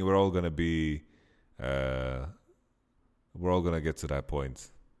assuming we're all gonna get to that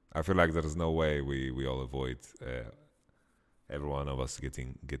point. I feel like there is no way we all avoid every one of us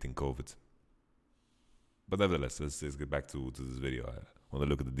getting COVID. But nevertheless, let's get back to this video. I want to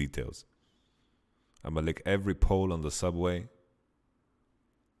look at the details. I'm gonna lick every pole on the subway.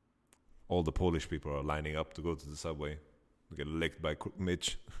 All the Polish people are lining up to go to the subway. We get licked by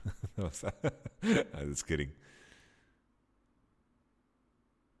Mitch. I'm just kidding.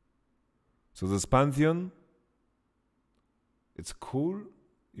 So this Pantheon, it's cool.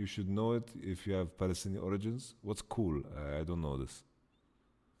 You should know it if you have Palestinian origins. What's cool? I don't know this.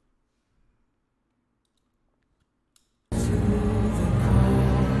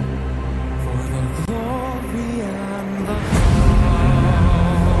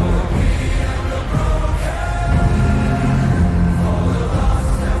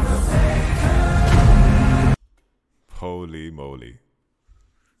 Holy moly.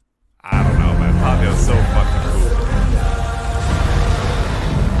 I don't know, man. Pantheon's so fucking cool.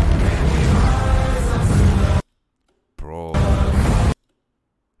 Bro.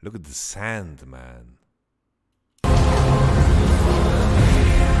 Look at the sand, man.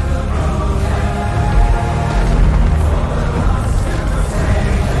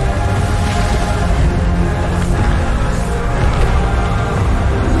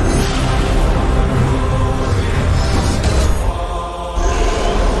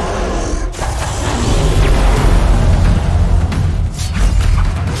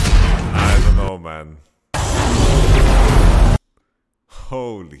 Man.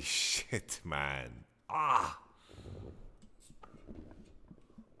 Holy shit, man. Ah.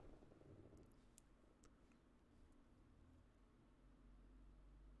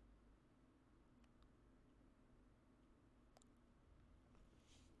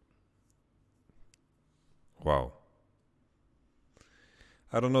 Wow.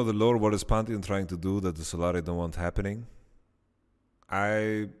 I don't know the lore. What is Pantheon trying to do that the Solari don't want happening?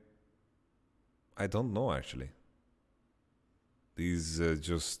 I don't know, actually. These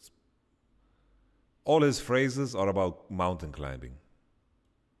just... all his phrases are about mountain climbing.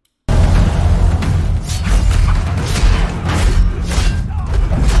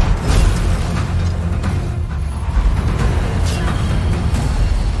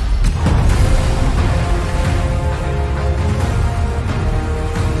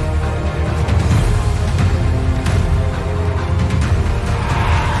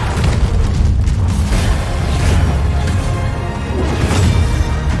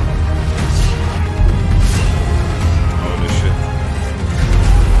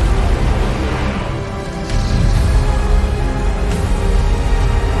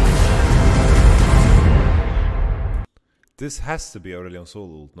 This has to be Aurelion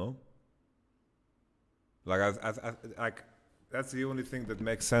Sol ult, no? Like, like, that's the only thing that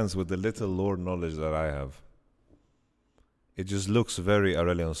makes sense with the little lore knowledge that I have. It just looks very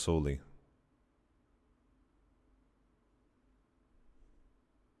Aurelion Sol-y.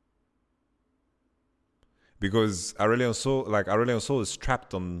 Because Aurelion Sol is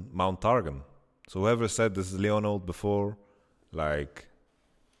trapped on Mount Targon. So whoever said this is Leon ult before, like...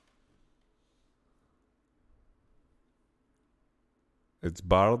 it's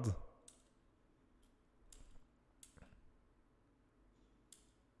Bard.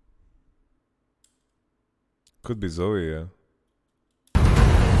 Could be Zoe, yeah.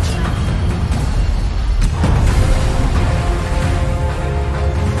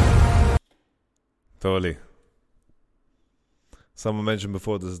 Totally. Someone mentioned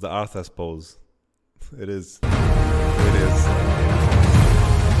before this is the Arthas pose. It is. It is.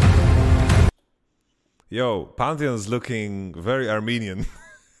 Yo, Pantheon's looking very Armenian.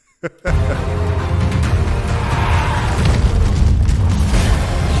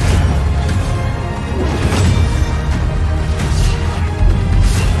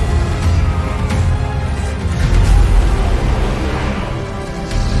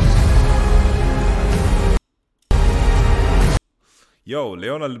 Yo,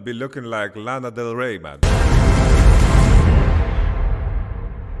 Leona be looking like Lana Del Rey, man.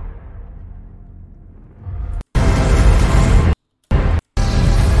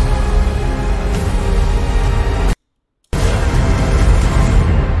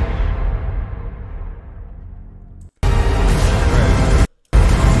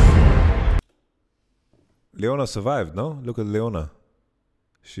 Leona survived, no? Look at Leona.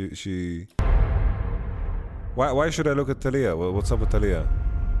 She. Why should I look at Talia? What's up with Talia?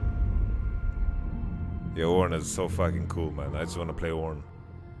 Yeah, Ornn is so fucking cool, man. I just want to play Ornn.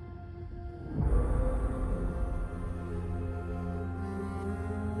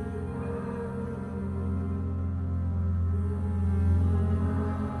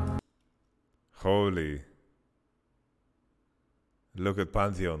 Holy. Look at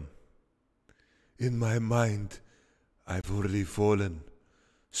Pantheon. In my mind, I've already fallen,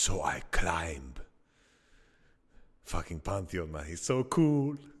 so I climb. Fucking Pantheon, man. He's so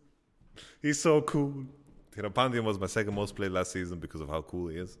cool. He's so cool. You know, Pantheon was my second most played last season because of how cool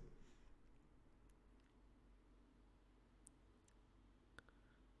he is.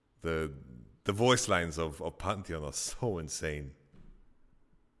 The voice lines of Pantheon are so insane.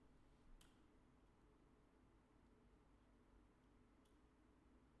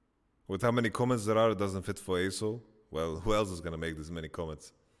 With how many comments there are, it doesn't fit for ASO. Well, who else is gonna make this many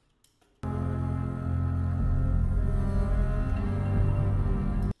comments?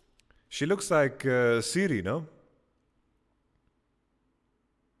 She looks like Siri, no?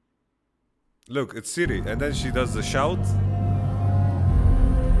 Look, it's Siri, and then she does the shout.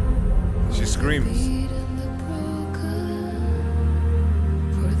 She screams.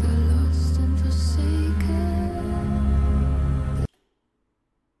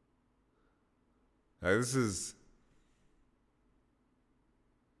 This is...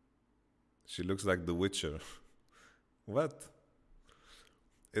 She looks like the Witcher. What?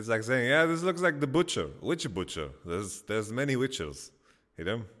 It's like saying, yeah, this looks like the Butcher. Which Butcher? There's many Witchers. You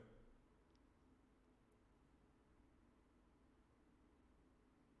know?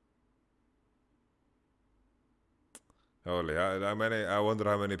 Holy, I wonder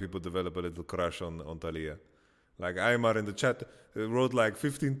how many people develop a little crush on Talia. Like Aymar in the chat wrote like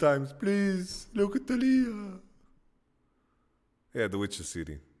 15 times, please, look at Talia. Yeah, the Witcher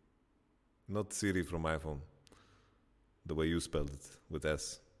Siri. Not Siri from iPhone. The way you spelled it, with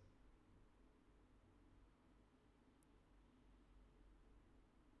S.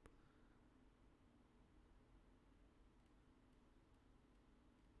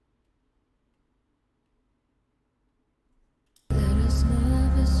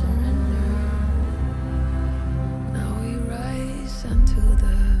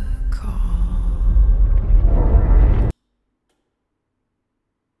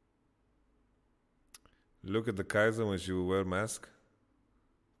 Look at the Kaiser when she will wear mask.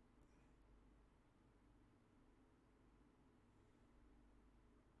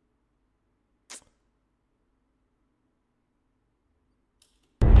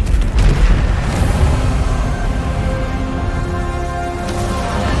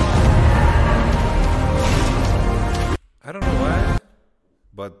 I don't know why,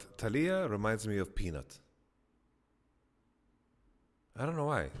 but Talia reminds me of Peanut. I don't know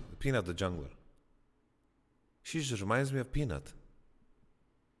why. Peanut the jungler. She just reminds me of Peanut.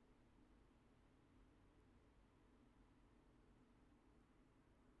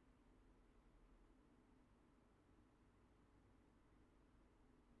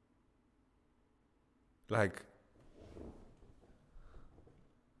 Like,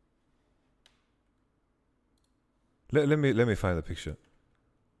 let me find the picture.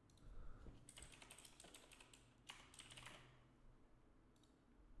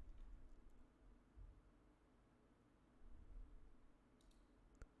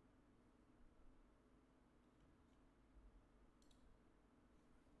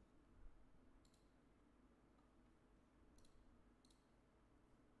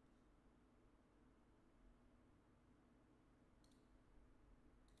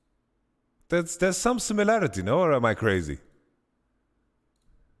 There's some similarity, no? Or am I crazy?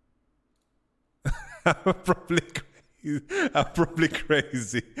 I'm probably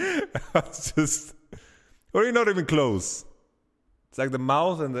crazy. It's just, or you're not even close. It's like the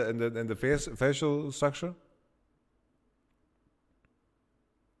mouth and the facial structure.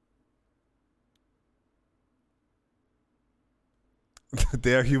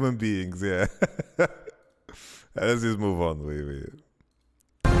 They are human beings, yeah. Let's just move on. Wait.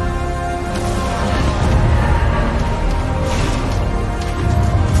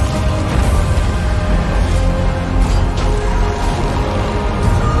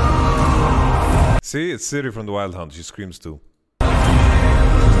 See, it's Siri from the Wild Hunt. She screams too.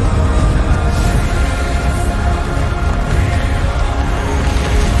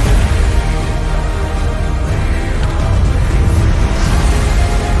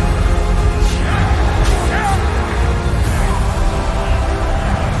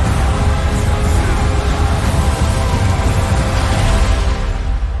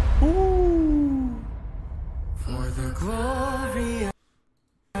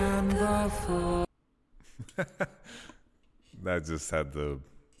 That just had the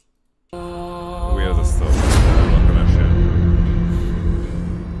weirdest stuff. I'm not gonna share.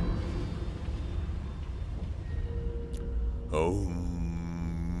 Oh.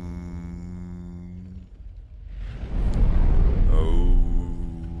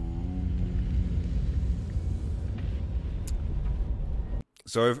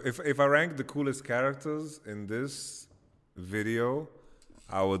 So if I rank the coolest characters in this video,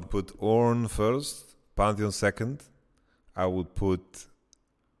 I would put Ornn first, Pantheon second. I would put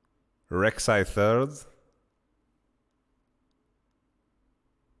Rek'Sai third.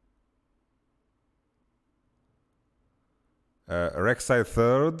 Rek'Sai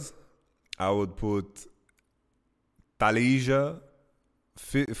third. I would put Taliyah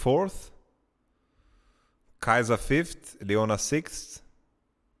fourth. Kai'Sa fifth. Leona sixth.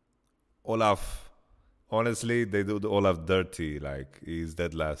 Olaf. Honestly, they do Olaf dirty. Like, he's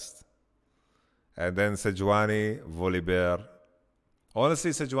dead last. And then Sejuani, Volibear.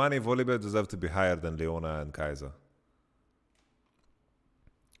 Honestly, Sejuani and Volibear deserve to be higher than Leona and Kai'Sa.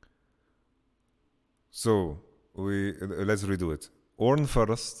 So, let's redo it. Ornn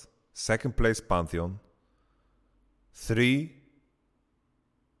first. Second place, Pantheon. 3.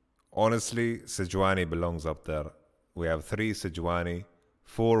 Honestly, Sejuani belongs up there. We have 3 Sejuani,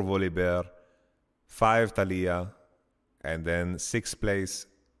 4 Volibear, 5 Taliyah, and then 6th place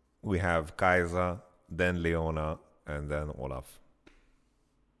we have Kai'Sa, then Leona, and then Olaf.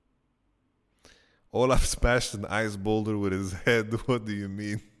 Olaf smashed an ice boulder with his head. What do you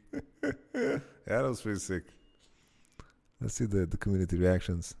mean? Yeah, that was pretty sick. Let's see the community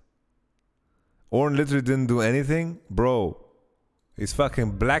reactions. Ornn literally didn't do anything? Bro, he's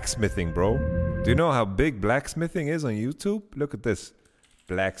fucking blacksmithing, bro. Do you know how big blacksmithing is on YouTube? Look at this.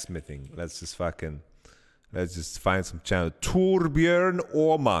 Blacksmithing. Let's just find some channel. Torbjörn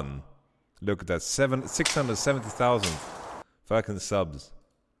Åman. Look at that. 670,000 fucking subs.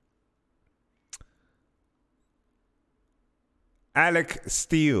 Alec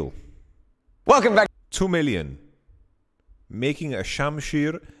Steele. Welcome back. 2 million. Making a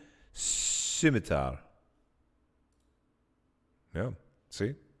Shamshir scimitar. Yeah,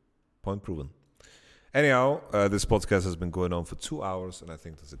 see? Point proven. Anyhow, this podcast has been going on for 2 hours, and I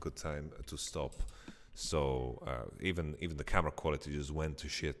think that's a good time to stop. So even the camera quality just went to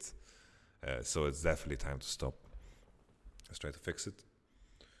shit. So it's definitely time to stop. Let's try to fix it.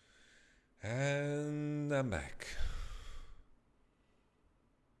 And I'm back.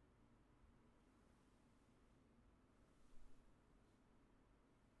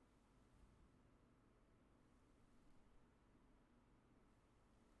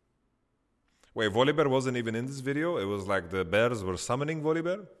 Wait, Volibear wasn't even in this video? It was like the bears were summoning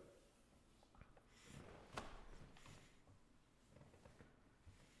Volibear?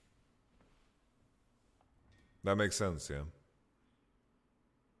 That makes sense, yeah.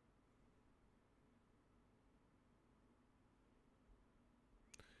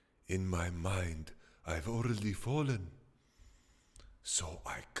 In my mind, I've already fallen. So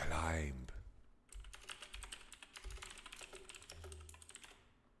I climb.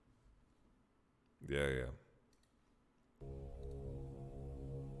 Yeah.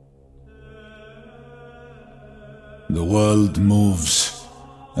 The world moves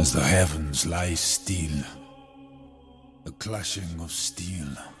as the heavens lie still. The clashing of steel.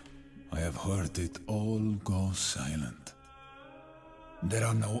 I have heard it all go silent. There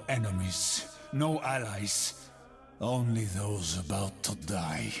are no enemies, no allies, only those about to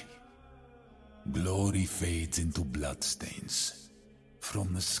die. Glory fades into bloodstains.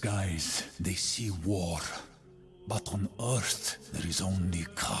 From the skies, they see war. But on Earth, there is only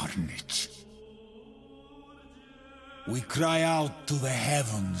carnage. We cry out to the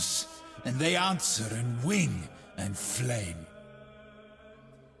heavens, and they answer in wind and flame.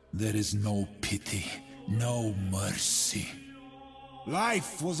 There is no pity, no mercy.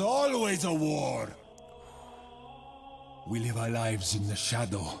 Life was always a war. We live our lives in the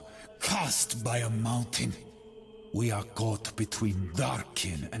shadow, cast by a mountain. We are caught between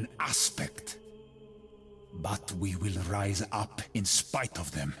Darkin and Aspect. But we will rise up in spite of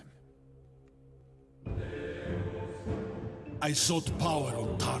them. I sought power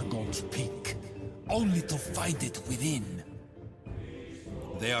on Targon's peak, only to find it within.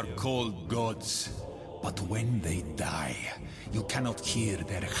 They are called gods, but when they die, you cannot hear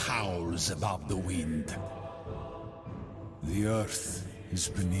their howls above the wind. The earth is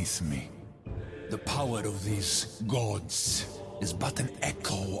beneath me. The power of these gods is but an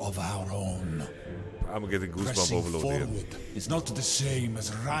echo of our own. I'm getting goosebump Pressing overload forward here. is not the same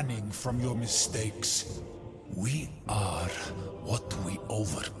as running from your mistakes. We are what we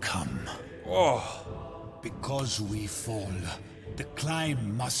overcome. Oh, Because we fall, the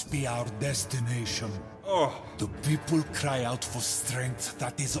climb must be our destination. Oh, The people cry out for strength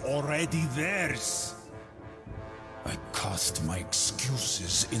that is already theirs. I cast my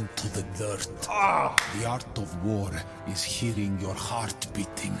excuses into the dirt. The art of war is hearing your heart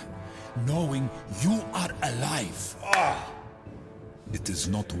beating, knowing you are alive. It is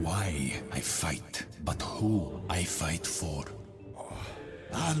not why I fight, but who I fight for.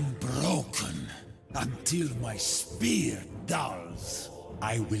 Unbroken until my spear dulls.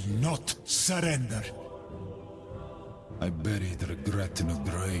 I will not surrender. I buried regret in a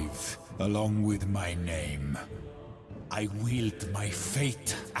grave, along with my name. I wield my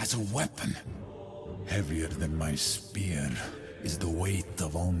fate as a weapon. Heavier than my spear is the weight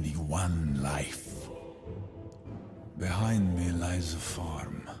of only one life. Behind me lies a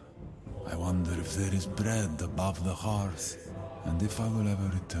farm. I wonder if there is bread above the hearth, and if I will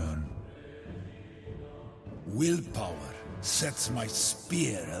ever return. Willpower sets my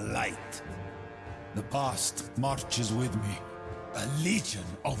spear alight. The past marches with me, a legion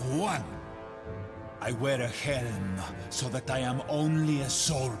of one. I wear a helm so that I am only a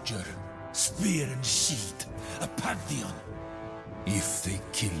soldier, spear and shield, a pantheon. If they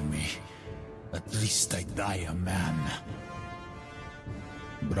kill me, at least I die a man.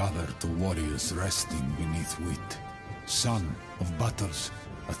 Brother to warriors resting beneath wheat, son of battles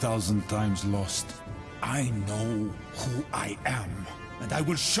 1,000 times lost. I know who I am, and I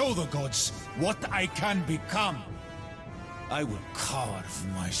will show the gods what I can become. I will carve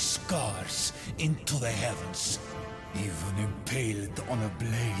my scars into the heavens, even impaled on a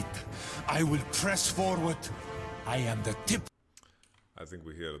blade. I will press forward. I am the tip. I think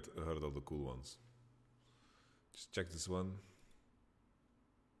we heard all the cool ones. Just check this one.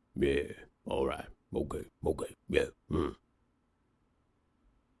 Yeah, alright, okay, yeah,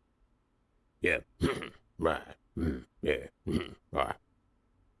 yeah, right, yeah, alright.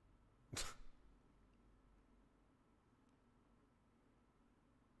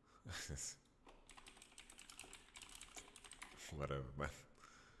 Whatever, man.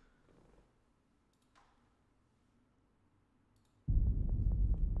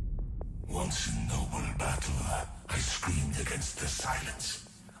 Once in noble battle, I screamed against the silence.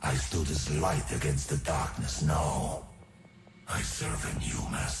 I stood as light against the darkness. Now, I serve a new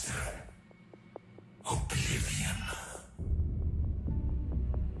master. Oblivion.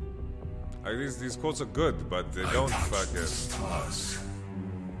 These quotes are good, but they I don't touched the fucking... stars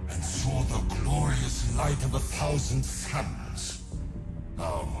and saw the glorious light of 1,000 suns.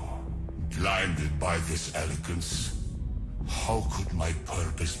 Now, blinded by this elegance, how could my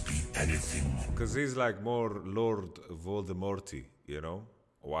purpose be anything? Because he's like more Lord Voldemorty, you know?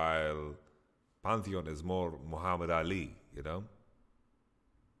 While Pantheon is more Muhammad Ali, you know?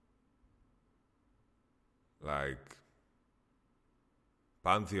 Like,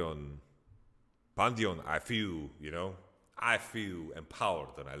 Pantheon, I feel, you know? I feel empowered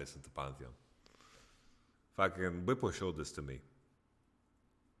when I listen to Pantheon. Fucking Bippo showed this to me.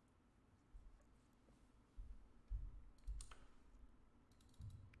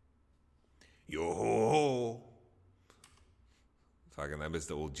 Yo ho ho. Fucking, I miss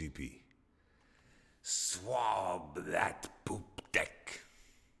the old GP. Swab that poop deck.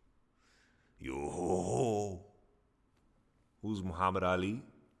 Yo ho ho. Who's Muhammad Ali?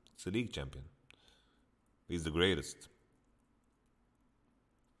 It's a league champion. He's the greatest.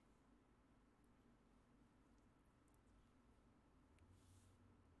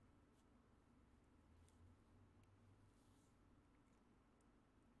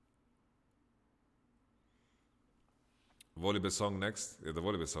 Volleyball song next? Yeah, the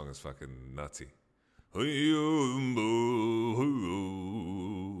volleyball song is fucking nutty.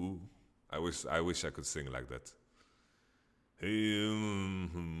 I wish I could sing like that.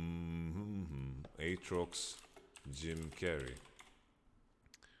 Aatrox, Jim Carrey.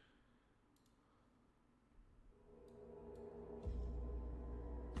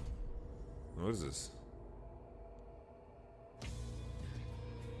 What is this?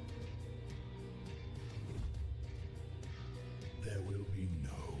 There will be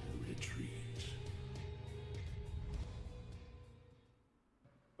no retreat.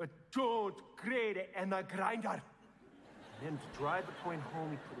 But don't grade it in the grinder. And then to drive the point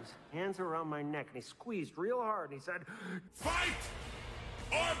home, he put his hands around my neck and he squeezed real hard and he said, Fight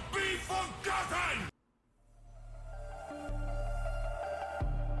or be forgotten!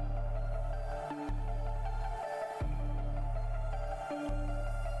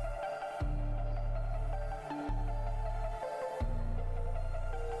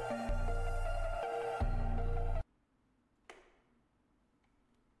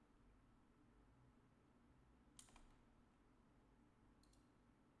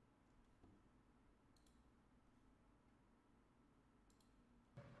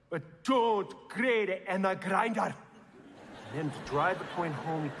 but don't grade and a grinder. And then to drive the point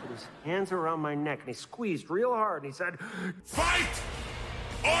home, he put his hands around my neck and he squeezed real hard and he said, Fight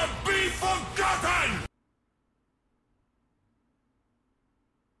or be forgotten!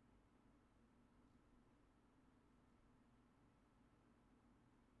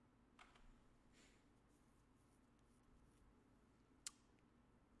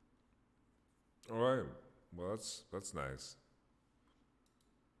 All right. Well, that's nice.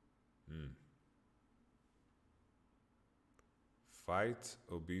 Fight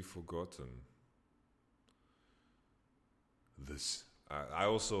or be forgotten. This. I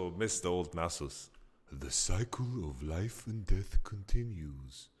also miss the old Nasus. The cycle of life and death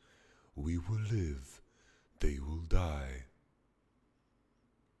continues. We will live. They will die.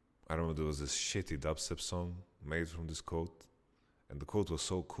 I remember there was this shitty dubstep song made from this quote. And the quote was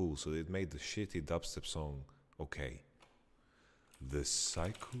so cool, so it made the shitty dubstep song okay. The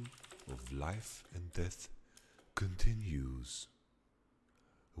cycle of life and death continues.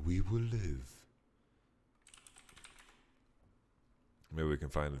 We will live. Maybe we can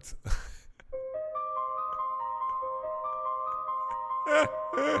find it.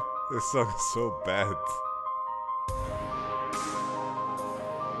 This song is so bad.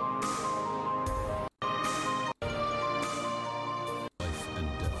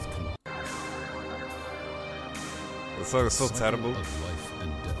 The song is so terrible. Of life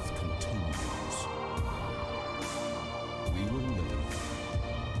and death continues. We will live.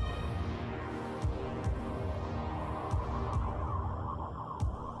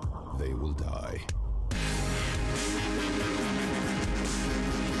 They will die.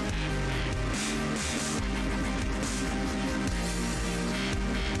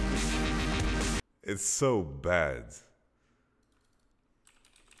 It's so bad.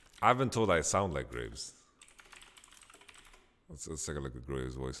 I've been told I sound like Graves. Let's take a look at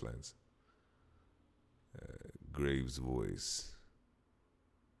Graves' voice lines. Graves' voice.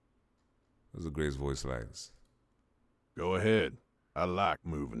 Those are Graves' voice lines. Go ahead. I like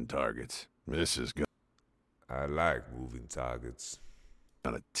moving targets. This is I like moving targets.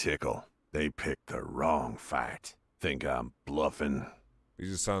 gonna tickle. They picked the wrong fight. Think I'm bluffing? He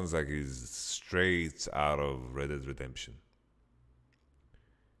just sounds like he's straight out of Red Dead Redemption.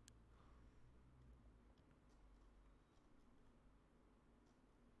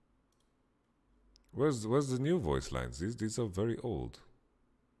 Where's the new voice lines? These are very old.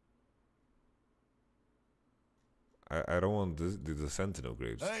 I don't want the Sentinel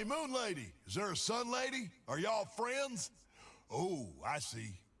Graves. Hey, Moon Lady, is there a Sun Lady? Are y'all friends? Oh, I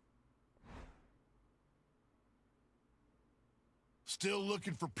see. Still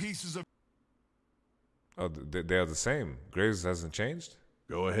looking for pieces of... Oh, they are the same. Graves hasn't changed?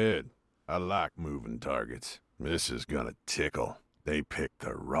 Go ahead. I like moving targets. This is gonna tickle. They picked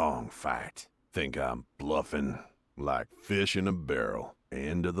the wrong fight. Think I'm bluffing? Like fish in a barrel.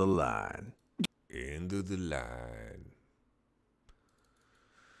 End of the line. End of the line.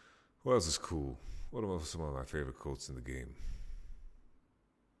 What else is cool? What are some of my favorite quotes in the game?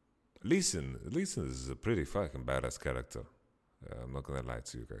 Lee Sin is a pretty fucking badass character. I'm not gonna lie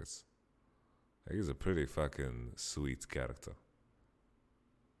to you guys. He's a pretty fucking sweet character.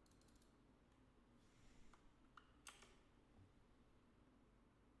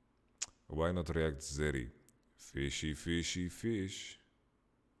 Why not react Zeri? Fishy, fishy, fish.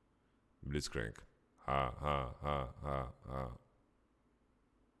 Blitzcrank. Ha, ha, ha, ha, ha.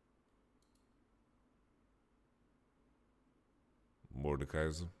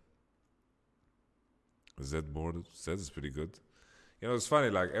 Mordekaiser. Zed is pretty good. You know, it's funny,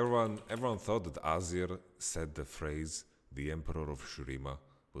 like everyone thought that Azir said the phrase the Emperor of Shurima,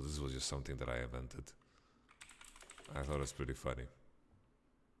 but this was just something that I invented. I thought it was pretty funny.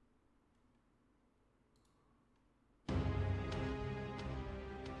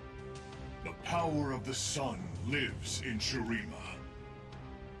 The power of the sun lives in Shurima.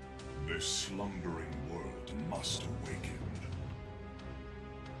 This slumbering world must awaken.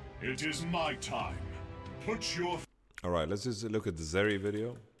 It is my time. Put your... Alright, let's just look at the Zeri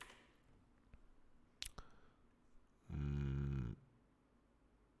video.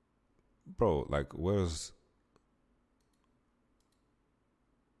 Bro, like, where's...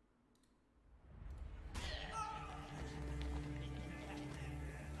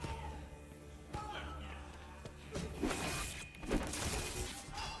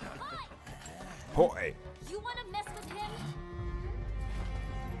 Boy! You wanna mess with him?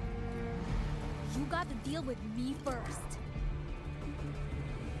 You got to deal with me first.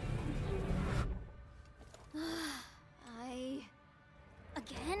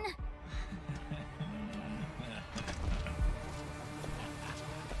 Again?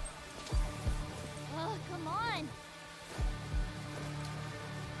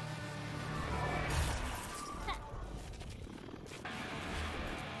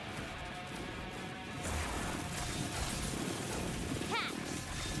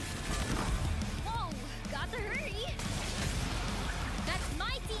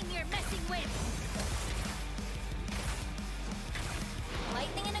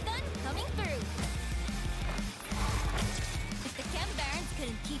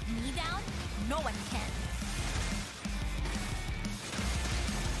 keep me down, no one can.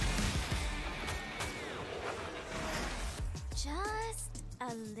 Just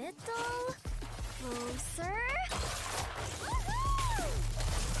a little closer. Woohoo!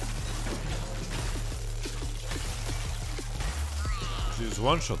 She's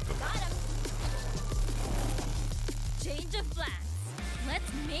one-shot them. Got him. Change of plans.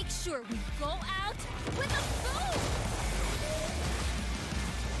 Let's make sure we go out with a boom.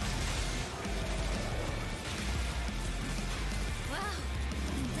 Wow,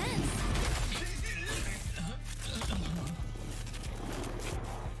 intense.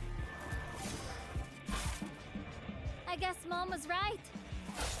 I guess Mom was right.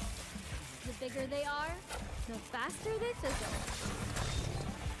 The bigger they are, the faster they fizzle.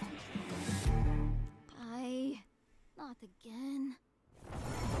 Not again.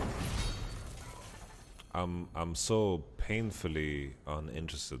 I'm so painfully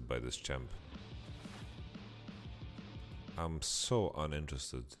uninterested by this champ. I'm so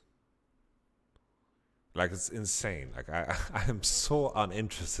uninterested. Like, it's insane. Like, I am so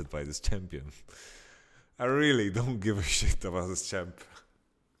uninterested by this champion. I really don't give a shit about this champ.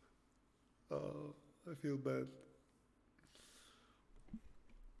 Oh, I feel bad.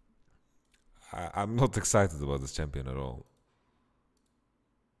 I'm not excited about this champion at all.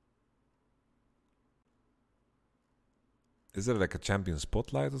 Is there like a champion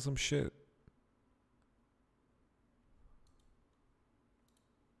spotlight or some shit?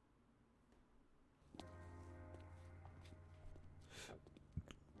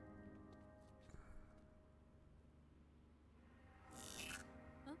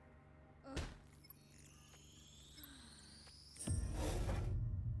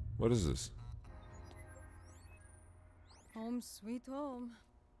 What is this? Home sweet home.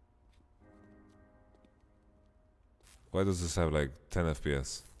 Why does this have like 10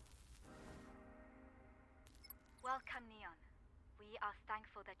 FPS? Welcome, Neon. We are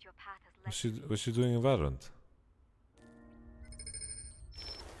thankful that your path has led What's she doing in Valorant?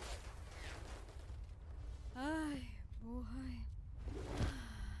 Ay, boy.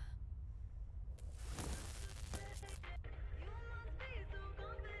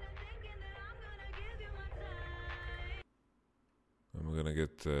 I'm gonna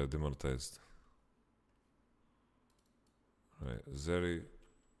get demonetized. Right, Zeri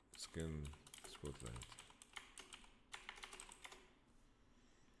skin spotlight.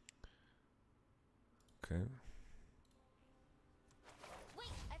 Okay.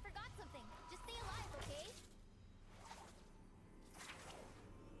 Wait, I forgot something. Just stay alive, okay?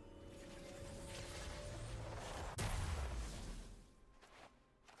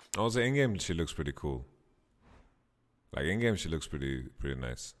 Also, in game she looks pretty cool. Like, in game she looks pretty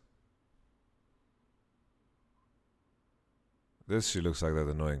nice. This, she looks like that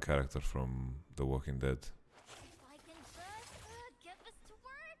annoying character from The Walking Dead. If I can just get this to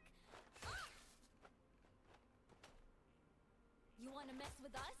work. You want to mess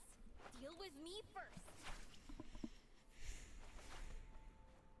with us? Deal with me first.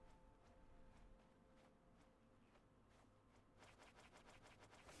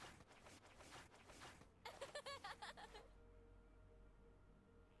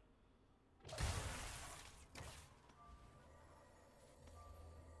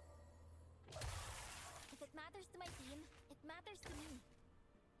 If it matters to my team, it matters to me.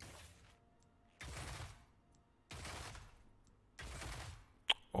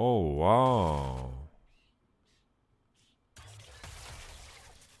 Oh, wow.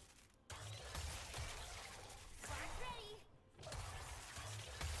 Squad's ready. I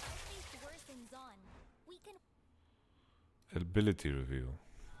think worse things on. We can. Ability reveal.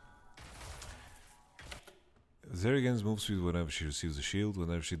 Zeri gains move speed whenever she receives a shield.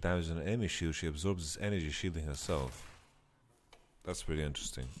 Whenever she damages an enemy shield, she absorbs its energy, shielding herself. That's pretty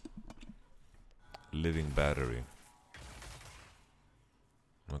interesting. Living battery.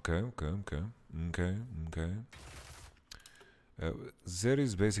 Okay.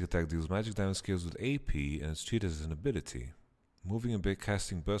 Zeri's basic attack deals magic damage skills with AP and is treated as an ability. Moving and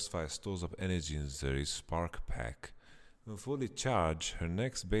casting burst fire stores up energy in Zeri's spark pack. When fully charged, her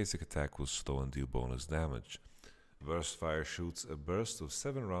next basic attack will slow and deal bonus damage. Burst fire shoots a burst of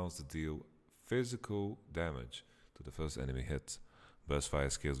 7 rounds to deal physical damage to the first enemy hit. Burst fire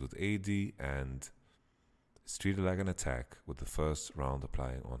scales with AD and is treated like an attack, with the first round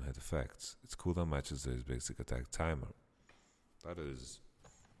applying on-hit effects. Its cooldown matches Zeri's basic attack timer. That is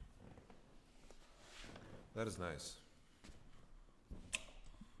nice.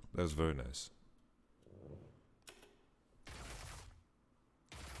 That is very nice.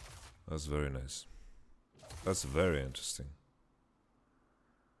 That's very nice. That's very interesting.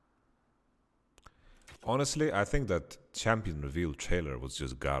 Honestly, I think that champion reveal trailer was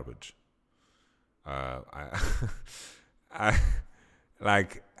just garbage. I, I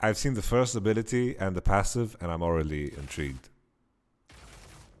like I've seen the first ability and the passive, and I'm already intrigued.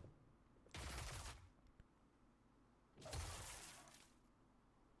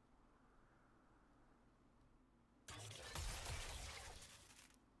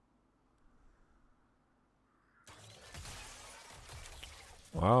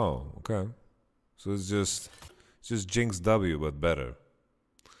 Wow. Okay. So it's just Jinx W but better.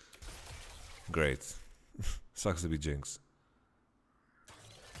 Great. Sucks to be Jinx.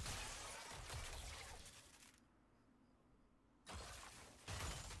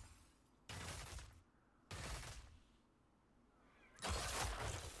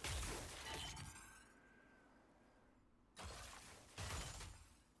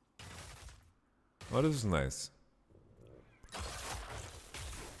 Oh, this is nice.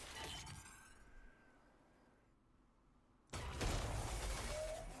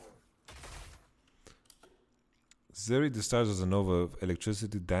 Zeri discharges a nova of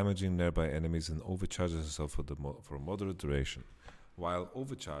electricity, damaging nearby enemies, and overcharges herself for a moderate duration. While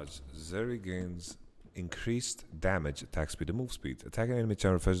overcharged, Zeri gains increased damage, attack speed, and move speed. Attacking enemy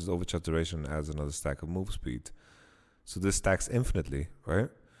champion refreshes overcharge duration and adds another stack of move speed. So this stacks infinitely, right?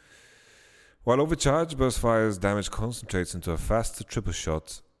 While overcharged, burst fire's damage concentrates into a faster triple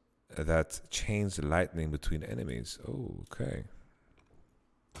shot that chains lightning between enemies. Oh, okay.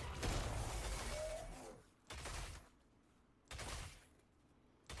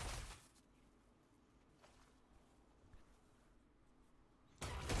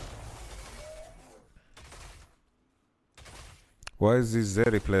 Why is these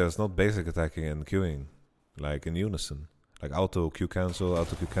Zeri players not basic attacking and queuing? Like in unison? Like auto Q cancel,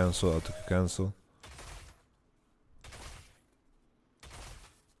 auto Q cancel, auto Q cancel?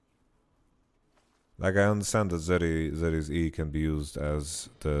 Like I understand that Zeri's E can be used as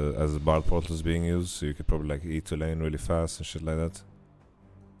the Bard portal is being used, so you could probably like E to lane really fast and shit like that.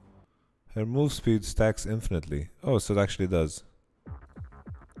 Her move speed stacks infinitely. Oh, so it actually does.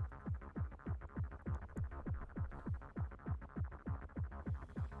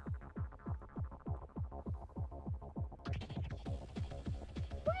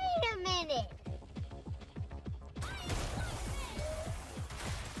 Wait a minute!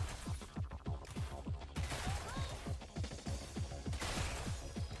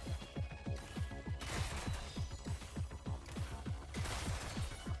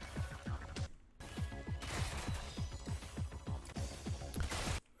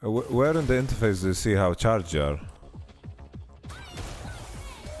 Where in the interface do you see how charged you are?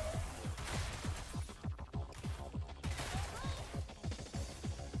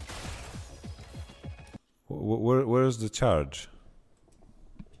 Where's the charge?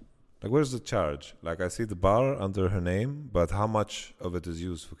 Like where's the charge? Like I see the bar under her name, but how much of it is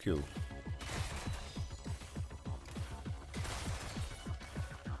used for Q?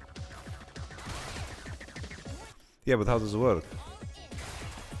 Yeah, but how does it work?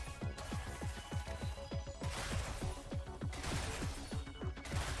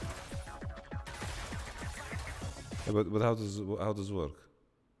 Yeah, but how does it work?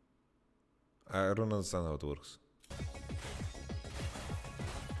 I don't understand how it works.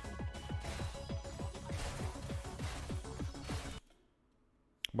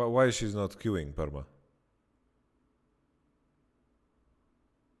 But why is she not queuing, Parma?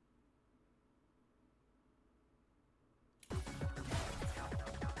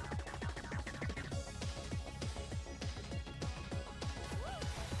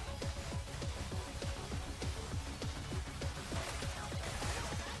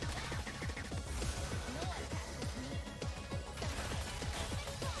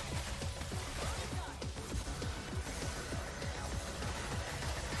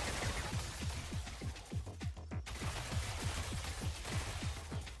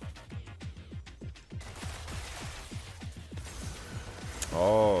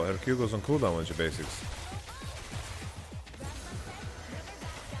 Oh, her Q goes on cooldown when she basics.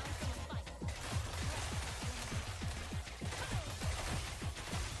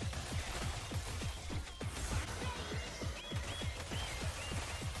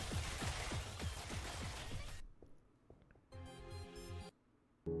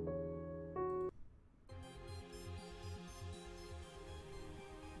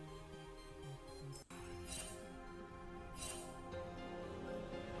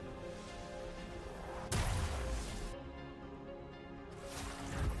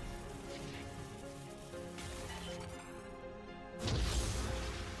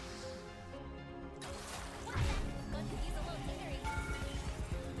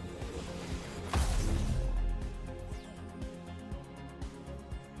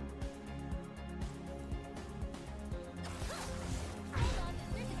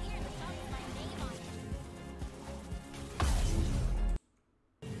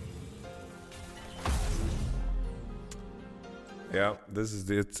 Yeah, this is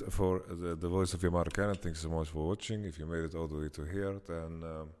it for the Voice of Yamato canon. Thanks so much for watching. If you made it all the way to here, then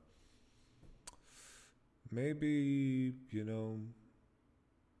maybe, you know,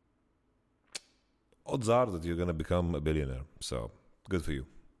 odds are that you're gonna become a billionaire. So, good for you.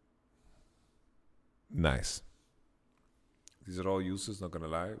 Nice. These are all uses, not gonna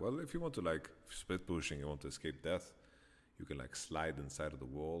lie. Well, if you want to like split pushing, you want to escape death, you can like slide inside of the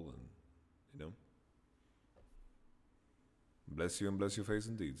wall and, you know. Bless you and bless your face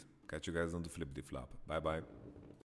indeed. Catch you guys on the flippity flop. Bye bye.